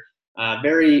year,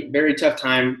 very, very tough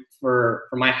time for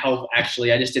my health.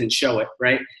 Actually, I just didn't show it.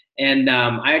 Right. And,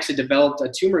 I actually developed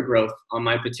a tumor growth on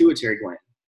my pituitary gland.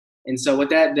 And so what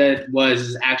that did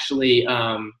was actually,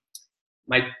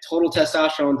 my total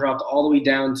testosterone dropped all the way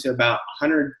down to about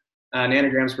 100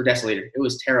 nanograms per deciliter. It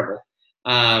was terrible.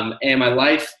 And my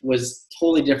life was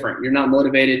totally different. You're not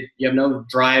motivated. You have no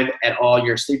drive at all.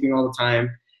 You're sleeping all the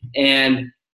time. And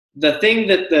the thing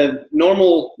that the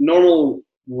normal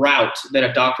route that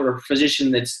a doctor or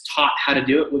physician that's taught how to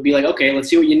do it would be like, okay, let's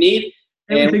see what you need.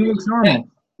 Everything looks normal.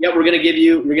 Yeah, we're going to give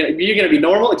you, you're going to be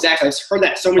normal. Exactly. I've heard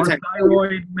that so many times.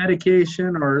 Thyroid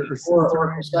medication or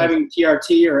prescribing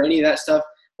TRT or any of that stuff.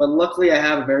 But luckily I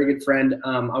have a very good friend.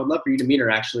 I would love for you to meet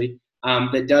her actually,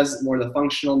 that does more of the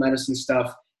functional medicine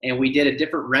stuff. And we did a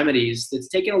different remedies that's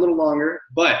taken a little longer,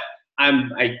 but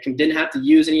I didn't have to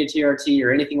use any TRT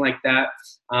or anything like that.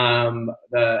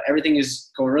 Everything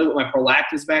is going really well. My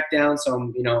prolactin's back down. So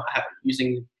I'm,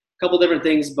 using a couple different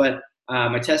things, but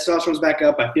my testosterone's back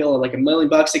up. I feel like $1 million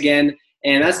again.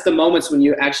 And that's the moments when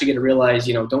you actually get to realize,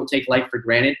 don't take life for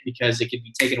granted because it could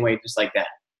be taken away just like that,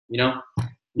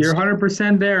 You're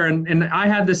 100% there. And I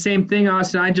had the same thing,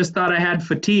 Austin. I just thought I had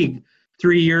fatigue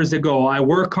 3 years ago. I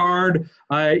work hard,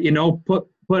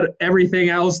 put everything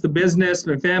else, the business,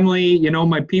 my family,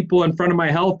 my people in front of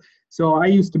my health. So I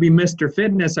used to be Mr.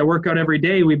 Fitness. I work out every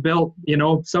day. We built,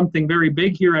 something very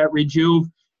big here at Rejuve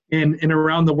and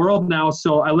around the world now.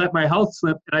 So I let my health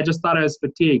slip and I just thought I was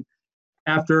fatigued.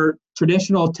 After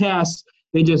traditional tests,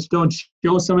 they just don't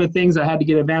show some of the things. I had to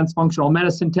get advanced functional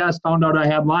medicine tests, found out I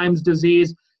had Lyme's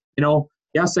disease.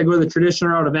 Yes, I go the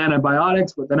traditional route of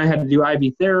antibiotics, but then I had to do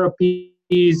IV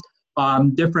therapies,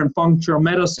 different functional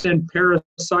medicine,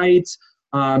 parasites,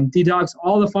 detox,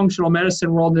 all the functional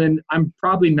medicine world. And I'm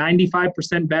probably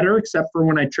 95% better, except for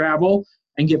when I travel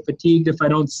and get fatigued if I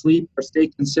don't sleep or stay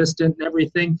consistent and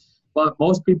everything. But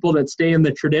most people that stay in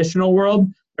the traditional world,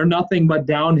 they're nothing but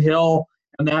downhill.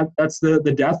 And that's the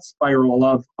death spiral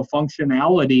of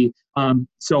functionality.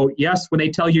 So yes, when they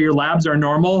tell you your labs are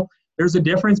normal, there's a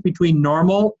difference between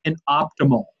normal and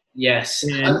optimal. Yes.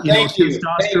 And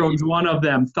testosterone is one of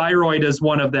them. Thyroid is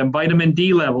one of them. Vitamin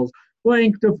D levels,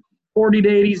 blank to 40 to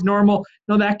 80 is normal.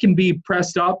 No, that can be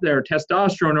pressed up there.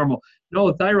 Testosterone normal.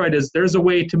 No, thyroid there's a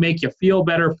way to make you feel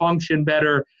better, function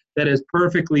better, that is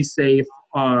perfectly safe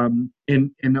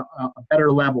in a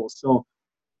better level. So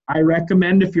I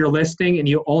recommend if you're listening and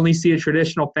you only see a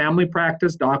traditional family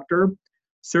practice doctor,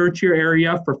 search your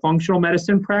area for functional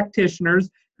medicine practitioners.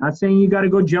 Not saying you got to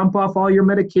go jump off all your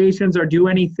medications or do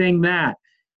anything that.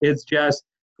 It's just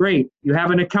great. You have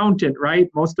an accountant, right?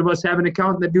 Most of us have an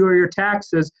accountant that do your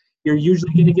taxes. You're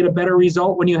usually going to get a better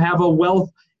result when you have a wealth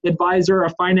advisor, a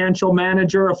financial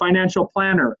manager, a financial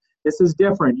planner. This is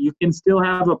different. You can still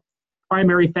have a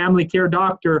primary family care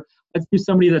doctor. Let's do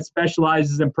somebody that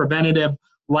specializes in preventative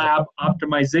lab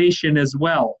optimization as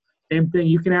well. Same thing.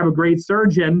 You can have a great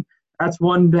surgeon. That's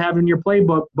one to have in your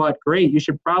playbook, but great. You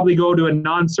should probably go to a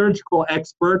non-surgical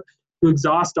expert to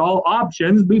exhaust all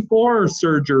options before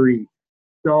surgery.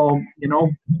 So,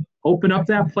 open up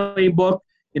that playbook.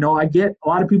 I get a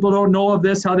lot of people don't know of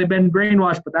this, how they've been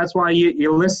brainwashed, but that's why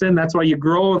you listen. That's why you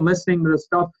grow and listening to the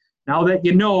stuff. Now that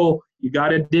you got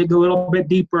to dig a little bit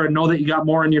deeper and know that you got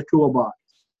more in your toolbox.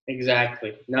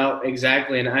 Exactly. No,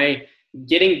 exactly. And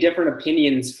getting different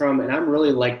opinions and I'm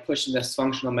really pushing this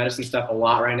functional medicine stuff a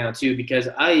lot right now too, because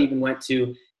I even went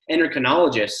to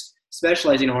endocrinologists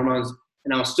specializing in hormones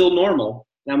and I was still normal.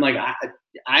 And I'm like,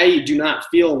 I do not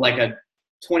feel like a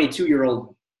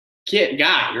 22-year-old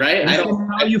guy, right?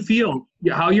 How you feel.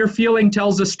 How you're feeling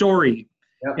tells a story.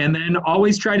 Yep. And then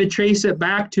always try to trace it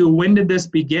back to when did this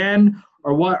begin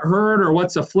or what hurt or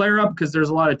what's a flare-up, because there's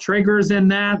a lot of triggers in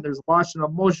that. There's a lot of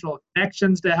emotional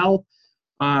connections to health.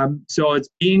 So it's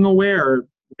being aware.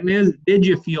 Did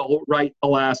you feel right the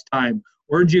last time?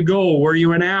 Where'd you go? Were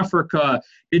you in Africa?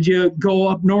 Did you go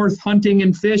up north hunting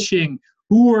and fishing?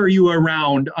 Who are you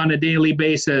around on a daily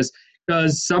basis?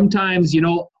 Because sometimes,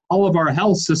 all of our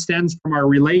health stems from our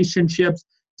relationships,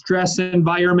 stress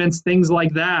environments, things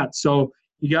like that. So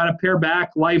you got to pare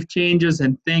back life changes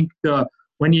and think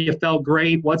when you felt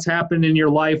great, what's happened in your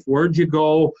life? Where'd you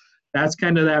go? That's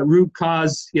kind of that root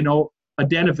cause,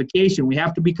 identification. We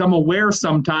have to become aware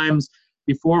sometimes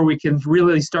before we can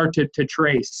really start to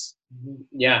trace.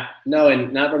 Yeah, no,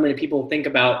 and not very many people think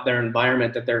about their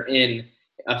environment that they're in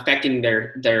affecting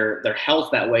their health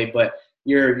that way. But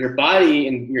your body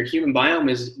and your human biome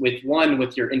is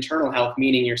with your internal health,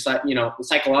 meaning your the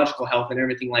psychological health and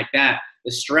everything like that.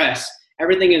 The stress,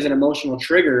 everything is an emotional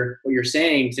trigger. What you're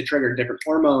saying to trigger different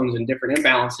hormones and different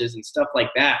imbalances and stuff like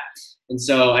that. And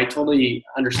so I totally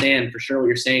understand for sure what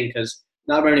you're saying, because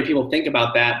not very many people think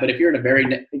about that. But if you're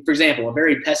in for example, a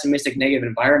very pessimistic, negative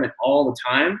environment all the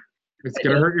time, it's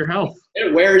going to hurt your health.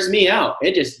 It wears me out.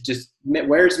 It just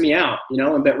wears me out,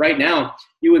 but right now,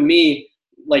 you and me,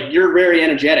 like, you're very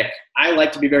energetic. I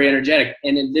like to be very energetic.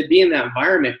 And to be in that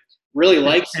environment really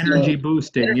likes energy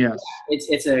boosting. Energy. Yes.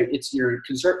 It's your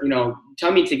concern,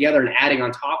 tummy together and adding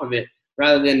on top of it,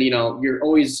 rather than, you're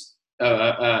always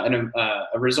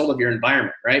a result of your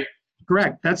environment, right?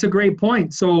 Correct. That's a great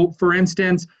point. So for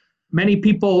instance, many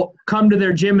people come to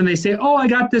their gym and they say, oh, I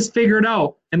got this figured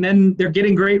out. And then they're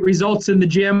getting great results in the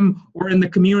gym or in the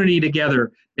community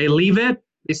together. They leave it.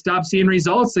 They stop seeing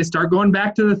results. They start going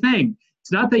back to the thing.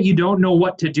 It's not that you don't know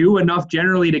what to do enough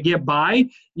generally to get by.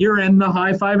 You're in the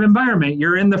high five environment.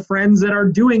 You're in the friends that are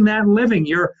doing that and living.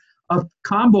 You're a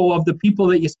combo of the people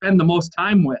that you spend the most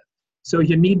time with. So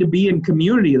you need to be in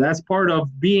community. That's part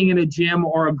of being in a gym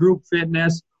or a group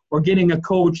fitness or getting a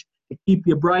coach to keep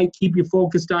you bright, keep you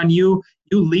focused on you.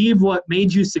 You leave what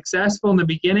made you successful in the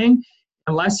beginning,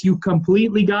 unless you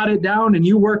completely got it down and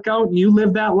you work out and you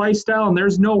live that lifestyle, and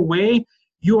there's no way,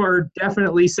 you are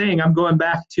definitely saying, I'm going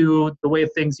back to the way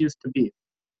things used to be.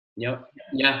 Yep.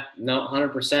 Yeah, no,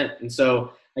 100%. And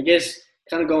so I guess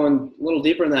kind of going a little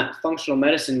deeper in that functional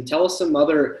medicine, tell us some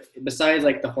other, besides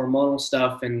like the hormonal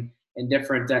stuff and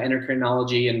different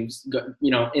endocrinology and,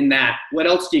 in that, what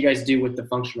else do you guys do with the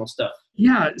functional stuff?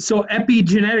 Yeah, so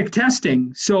epigenetic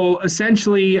testing. So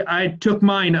essentially, I took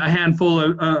mine a handful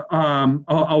of,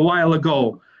 a while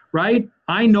ago, right?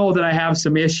 I know that I have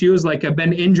some issues, like I've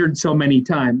been injured so many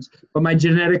times, but my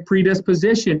genetic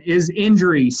predisposition is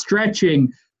injury,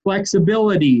 stretching,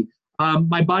 flexibility.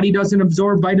 My body doesn't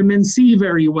absorb vitamin C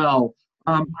very well.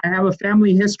 I have a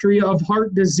family history of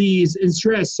heart disease and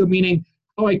stress, so meaning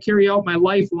how I carry out my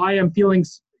life, why I'm feeling,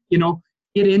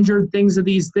 get injured, things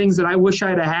that I wish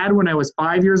I'd have had when I was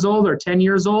 5 years old or 10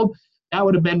 years old. That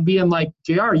would have been being like,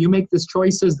 JR, you make this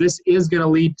choices, this is going to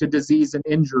lead to disease and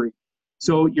injury.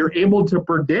 So you're able to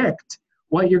predict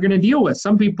what you're going to deal with.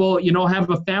 Some people, have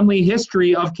a family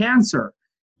history of cancer.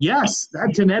 Yes,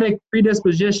 that genetic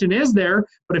predisposition is there,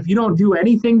 but if you don't do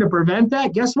anything to prevent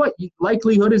that, guess what?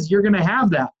 Likelihood is you're going to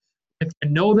have that. If you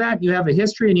know that, you have a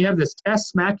history and you have this test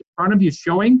smack in front of you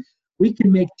showing, we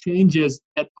can make changes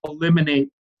that eliminate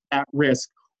that risk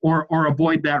or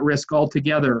avoid that risk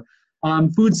altogether.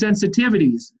 Food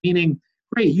sensitivities, meaning,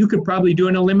 great, you could probably do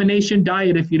an elimination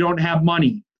diet if you don't have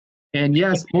money. And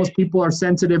yes, most people are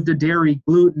sensitive to dairy,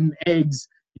 gluten, eggs.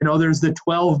 There's the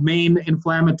 12 main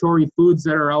inflammatory foods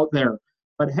that are out there.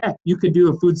 But heck, you could do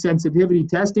a food sensitivity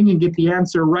testing and get the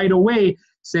answer right away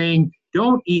saying,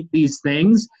 don't eat these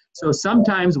things. So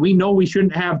sometimes we know we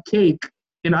shouldn't have cake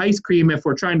and ice cream if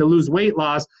we're trying to lose weight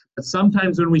loss, but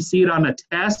sometimes when we see it on a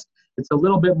test, it's a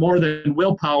little bit more than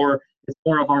willpower. It's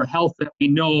more of our health that we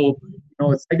know.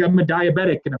 It's like I'm a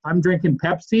diabetic, and if I'm drinking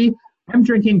Pepsi, I'm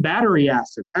drinking battery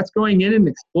acid. That's going in and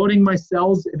exploding my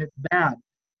cells, and it's bad.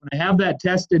 When I have that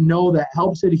test and know that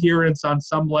helps adherence on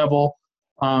some level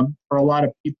for a lot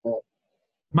of people.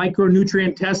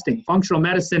 Micronutrient testing. Functional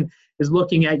medicine is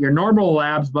looking at your normal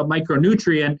labs, but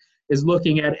micronutrient is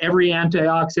looking at every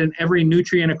antioxidant, every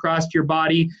nutrient across your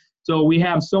body. So we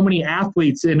have so many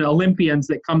athletes and Olympians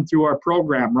that come through our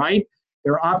program, right?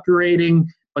 They're operating,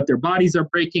 but their bodies are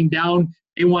breaking down.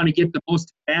 They want to get the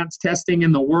most advanced testing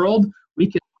in the world. We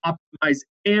can optimize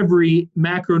every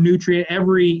macronutrient,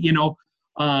 every,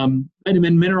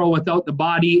 vitamin, mineral without the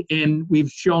body. And we've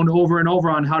shown over and over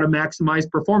on how to maximize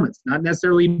performance, not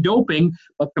necessarily doping,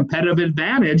 but competitive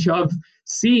advantage of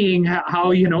seeing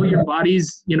how, your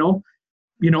body's,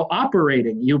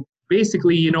 operating. You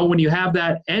basically, when you have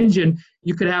that engine,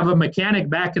 you could have a mechanic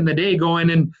back in the day go in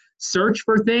and search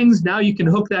for things. Now you can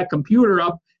hook that computer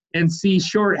up and see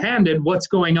shorthanded what's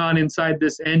going on inside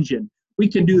this engine. We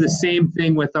can do the same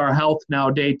thing with our health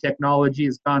nowadays. Technology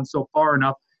has gone so far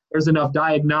enough. There's enough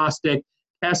diagnostic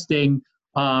testing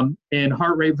and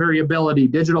heart rate variability,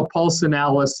 digital pulse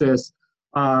analysis,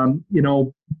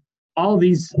 all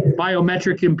these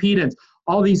biometric impedance,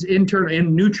 all these internal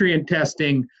and nutrient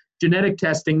testing, genetic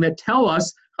testing that tell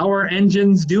us how our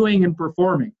engine's doing and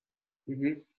performing.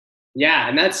 Mm-hmm. Yeah,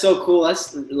 and that's so cool.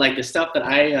 That's like the stuff that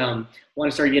I want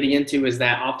to start getting into, is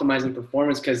that optimizing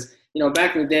performance, because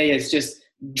back in the day it's just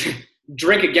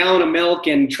drink a gallon of milk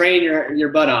and train your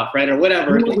butt off, right? Or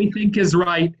whatever. What we think is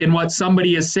right and what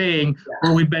somebody is saying,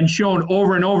 where we've been shown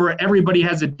over and over, everybody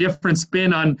has a different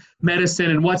spin on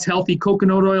medicine and what's healthy.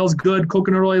 Coconut oil is good.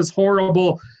 Coconut oil is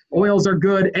horrible. Oils are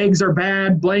good. Eggs are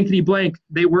bad. Blankety blank.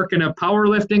 They work in a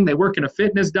powerlifting. They work in a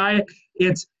fitness diet.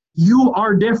 You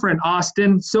are different,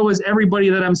 Austin. So is everybody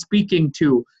that I'm speaking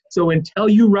to. So until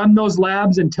you run those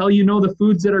labs, until you know the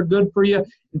foods that are good for you,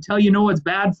 until you know what's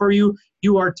bad for you,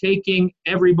 you are taking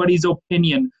everybody's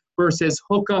opinion versus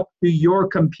hook up to your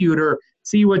computer,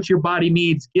 see what your body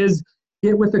needs.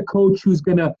 Get with a coach who's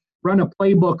going to run a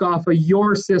playbook off of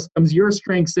your systems, your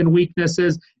strengths and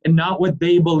weaknesses, and not what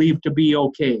they believe to be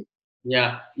okay.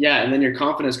 Yeah, and then your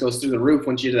confidence goes through the roof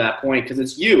once you're to that point because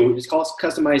it's you. It's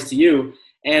customized to you.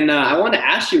 And I want to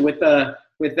ask you with that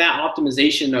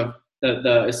optimization of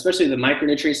the especially the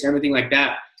micronutrients and everything like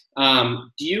that,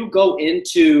 do you go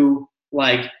into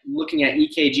like looking at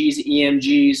EKGs,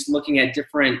 EMGs, looking at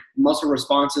different muscle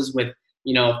responses with,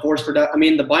 force production? I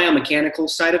mean, the biomechanical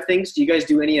side of things, do you guys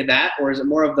do any of that? Or is it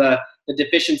more of the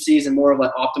deficiencies and more of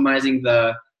like optimizing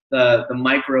the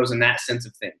micros and that sense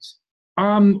of things?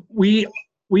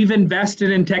 We've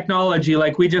invested in technology.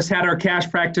 Like we just had our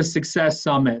Cash Practice Success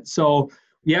Summit. So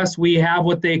yes, we have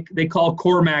what they call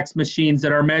CoreMax machines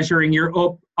that are measuring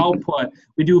your output.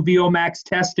 We do VO-Max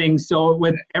testing, so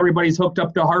with everybody's hooked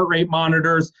up to heart rate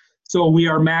monitors, so we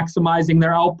are maximizing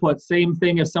their output. Same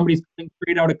thing if somebody's coming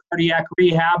straight out of cardiac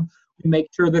rehab, we make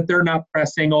sure that they're not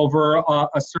pressing over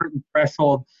a certain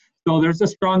threshold. So there's a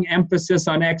strong emphasis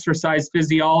on exercise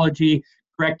physiology,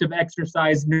 corrective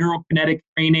exercise, neurokinetic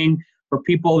training for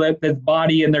people that the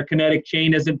body and their kinetic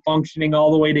chain isn't functioning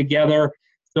all the way together.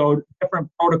 So different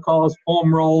protocols,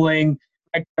 foam rolling,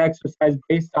 exercise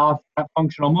based off that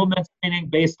functional movement training,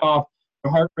 based off the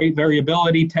heart rate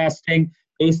variability testing,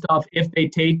 based off if they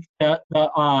take the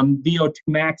VO2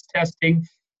 max testing.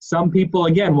 Some people,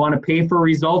 again, want to pay for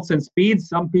results and speed.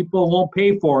 Some people won't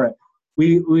pay for it.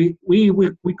 We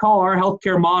call our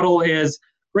healthcare model is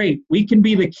great. We can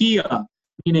be the Kia,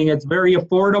 meaning it's very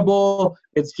affordable.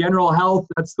 It's general health.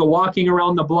 That's the walking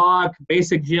around the block,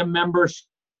 basic gym membership.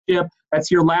 That's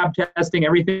your lab testing,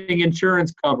 everything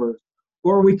insurance covers.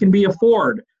 Or we can be a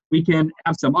Ford. We can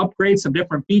have some upgrades, some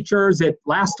different features that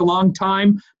last a long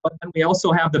time, but then we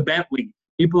also have the Bentley.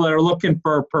 People that are looking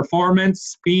for performance,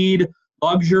 speed,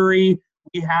 luxury,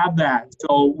 we have that.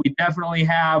 So we definitely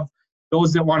have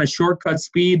those that want to shortcut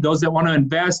speed, those that want to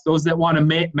invest, those that want to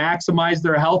maximize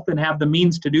their health and have the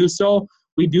means to do so.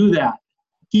 We do that.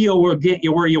 Kia will get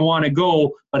you where you want to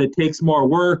go, but it takes more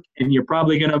work, and you're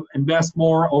probably going to invest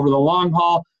more over the long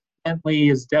haul. Bentley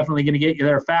is definitely going to get you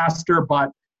there faster,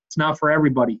 but it's not for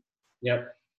everybody.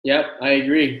 Yep, I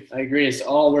agree. It's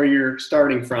all where you're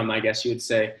starting from, I guess you would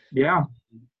say. Yeah.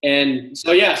 And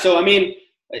so I mean,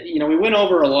 we went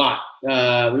over a lot.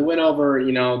 We went over,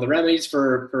 the remedies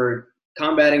for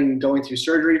combating going through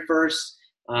surgery first,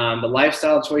 the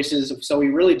lifestyle choices. So we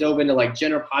really dove into like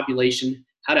general population,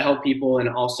 how to help people, and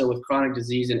also with chronic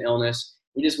disease and illness.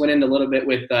 We just went into a little bit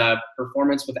with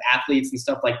performance with athletes and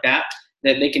stuff like that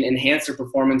they can enhance their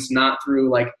performance, not through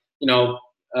like,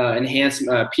 enhance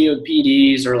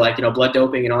PEDs or like, blood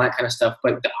doping and all that kind of stuff,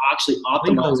 but to actually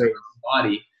optimize their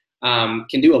body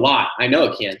can do a lot. I know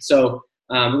it can. So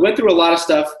we went through a lot of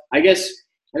stuff. I guess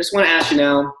I just want to ask you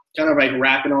now, kind of like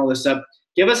wrapping all this up,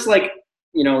 give us like,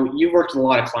 you've worked with a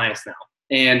lot of clients now,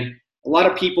 and a lot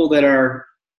of people that are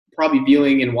probably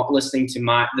viewing and listening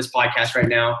to this podcast right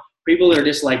now, people that are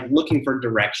just like looking for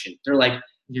direction. They're like,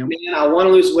 man, I want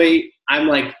to lose weight. I'm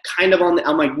like kind of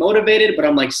I'm like motivated, but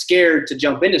I'm like scared to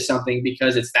jump into something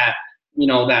because it's that,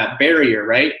 that barrier,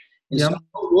 right? And so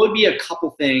what would be a couple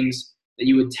things that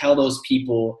you would tell those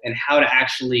people and how to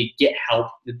actually get help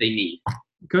that they need?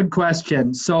 Good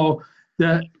question. So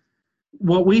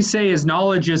what we say is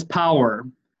knowledge is power,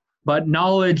 but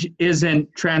knowledge isn't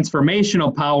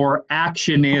transformational power.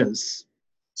 Action is.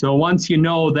 So once you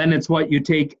know, then it's what you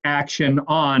take action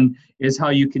on is how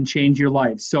you can change your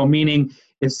life. So meaning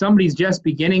if somebody's just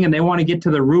beginning and they want to get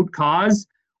to the root cause,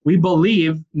 we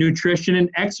believe nutrition and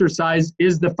exercise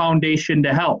is the foundation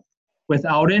to health.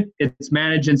 Without it, it's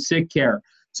managed and sick care.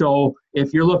 So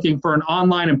if you're looking for an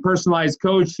online and personalized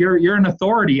coach, you're an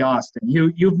authority, Austin.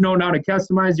 You've known how to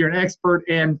customize. You're an expert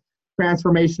in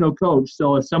transformational coach.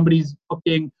 So if somebody's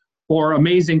looking for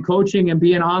amazing coaching and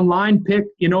being online, pick,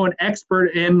 an expert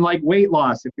in like weight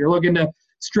loss. If you're looking to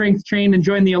strength train and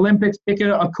join the Olympics, pick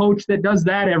a coach that does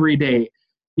that every day.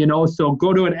 So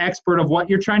go to an expert of what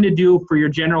you're trying to do for your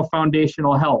general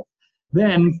foundational health.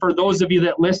 Then for those of you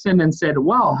that listened and said,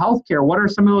 wow, healthcare, what are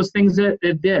some of those things that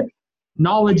it did?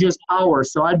 knowledge is power.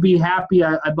 So I'd be happy.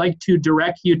 I'd like to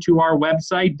direct you to our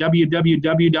website,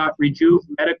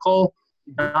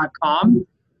 www.rejuvemedical.com.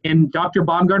 And Dr.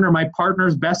 Baumgartner, my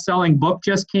partner's best-selling book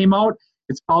just came out.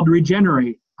 It's called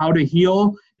Regenerate, How to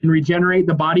Heal and Regenerate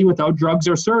the Body Without Drugs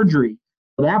or Surgery.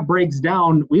 So that breaks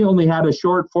down. We only had a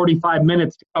short 45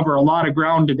 minutes to cover a lot of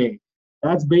ground today.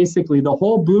 That's basically the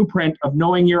whole blueprint of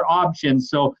knowing your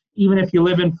options. So even if you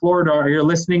live in Florida or you're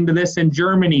listening to this in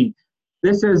Germany,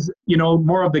 this is,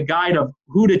 more of the guide of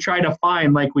who to try to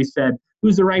find, like we said.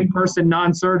 Who's the right person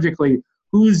non-surgically?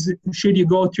 Who's should you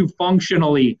go to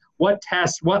functionally? What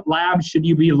tests, what labs should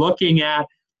you be looking at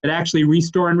that actually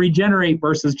restore and regenerate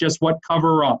versus just what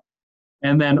cover up?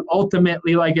 And then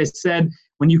ultimately, like I said,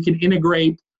 when you can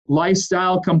integrate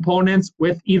lifestyle components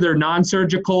with either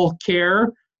non-surgical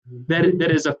care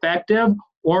that is effective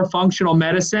or functional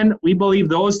medicine, we believe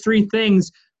those three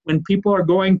things, when people are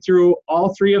going through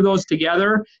all three of those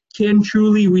together, can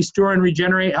truly restore and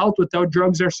regenerate health without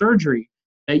drugs or surgery.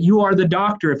 That you are the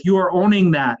doctor. If you are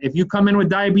owning that, if you come in with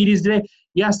diabetes today,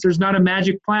 yes, there's not a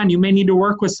magic plan. You may need to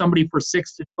work with somebody for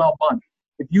 6 to 12 months.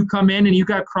 If you come in and you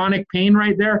got chronic pain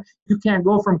right there, you can't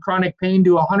go from chronic pain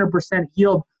to 100%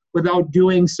 healed without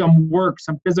doing some work,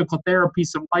 some physical therapy,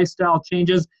 some lifestyle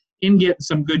changes, and getting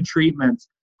some good treatments.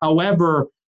 However,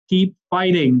 keep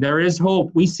fighting. There is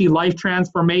hope. We see life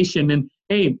transformation. And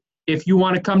hey, if you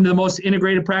want to come to the most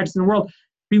integrated practice in the world,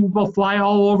 people fly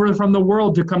all over from the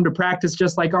world to come to practice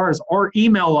just like ours, or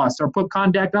email us or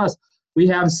contact us. We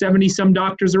have 70 some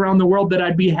doctors around the world that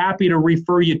I'd be happy to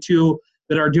refer you to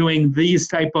that are doing these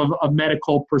type of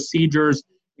medical procedures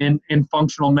and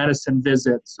functional medicine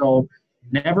visits. So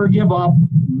never give up,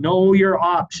 know your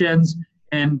options,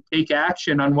 and take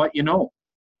action on what you know.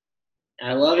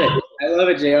 I love it. I love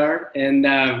it, JR. And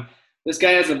this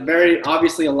guy has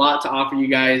obviously a lot to offer you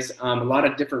guys, a lot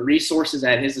of different resources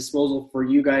at his disposal for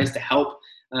you guys to help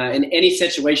in any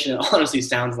situation, it honestly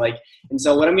sounds like. And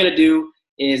so what I'm going to do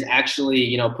is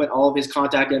actually, put all of his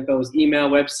contact info, his email,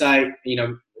 website,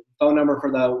 phone number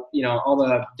for the, all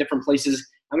the different places.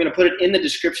 I'm going to put it in the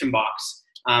description box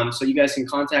so you guys can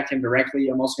contact him directly.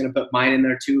 I'm also going to put mine in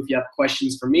there too if you have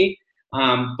questions for me.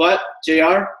 But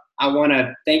JR, I want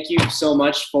to thank you so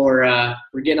much for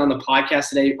getting on the podcast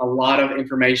today. A lot of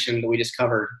information that we just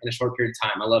covered in a short period of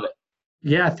time. I love it.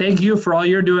 Yeah, thank you for all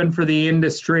you're doing for the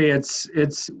industry.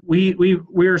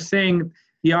 We're saying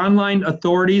the online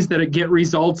authorities that get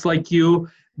results like you,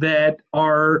 that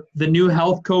are the new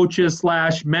health coaches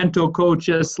 / mental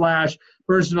coaches /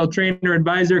 personal trainer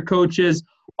advisor coaches,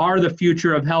 are the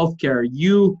future of healthcare.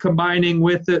 You combining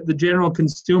with the general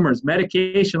consumers.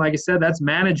 Medication, like I said, that's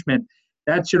management.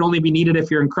 That should only be needed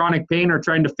if you're in chronic pain or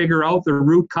trying to figure out the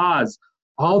root cause.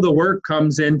 All the work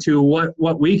comes into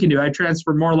what we can do. I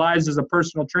transfer more lives as a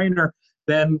personal trainer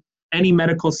than any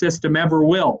medical system ever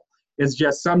will. It's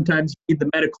just sometimes you need the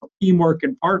medical teamwork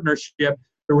and partnership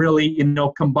to really,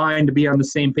 combine to be on the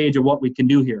same page of what we can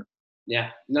do here.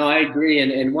 Yeah, no, I agree.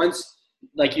 And once,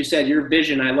 like you said, your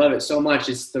vision, I love it so much.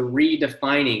 It's the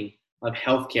redefining of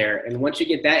healthcare. And once you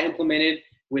get that implemented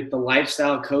with the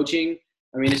lifestyle coaching,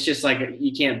 I mean, it's just like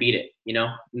you can't beat it,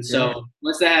 And so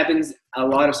once that happens, a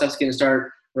lot of stuff's going to start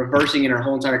reversing in our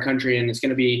whole entire country, and it's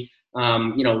going to be,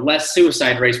 less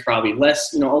suicide rates, probably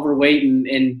less, overweight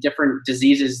and different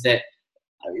diseases that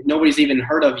nobody's even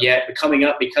heard of yet, but coming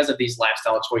up because of these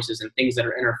lifestyle choices and things that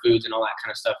are in our foods and all that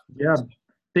kind of stuff. Yeah.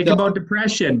 Think about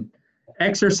depression.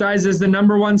 Exercise is the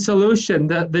number one solution.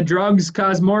 The drugs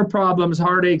cause more problems,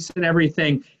 heartaches and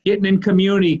everything. Getting in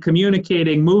community,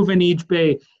 communicating, moving each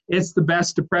day. It's the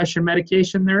best depression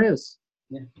medication there is.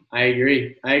 Yeah, I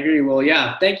agree. Well,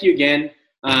 yeah, thank you again.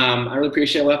 I really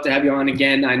appreciate it. We'll have to have you on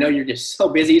again. I know you're just so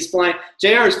busy.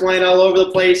 JR is flying all over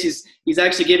the place. He's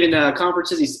actually giving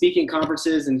conferences. He's speaking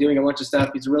conferences and doing a bunch of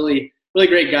stuff. He's a really, really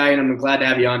great guy, and I'm glad to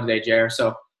have you on today, JR.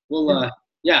 So we'll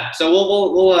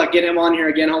get him on here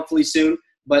again hopefully soon.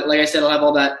 But like I said, I'll have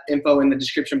all that info in the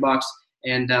description box,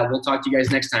 and we'll talk to you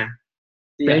guys next time.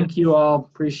 Thank you all.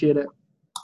 Appreciate it.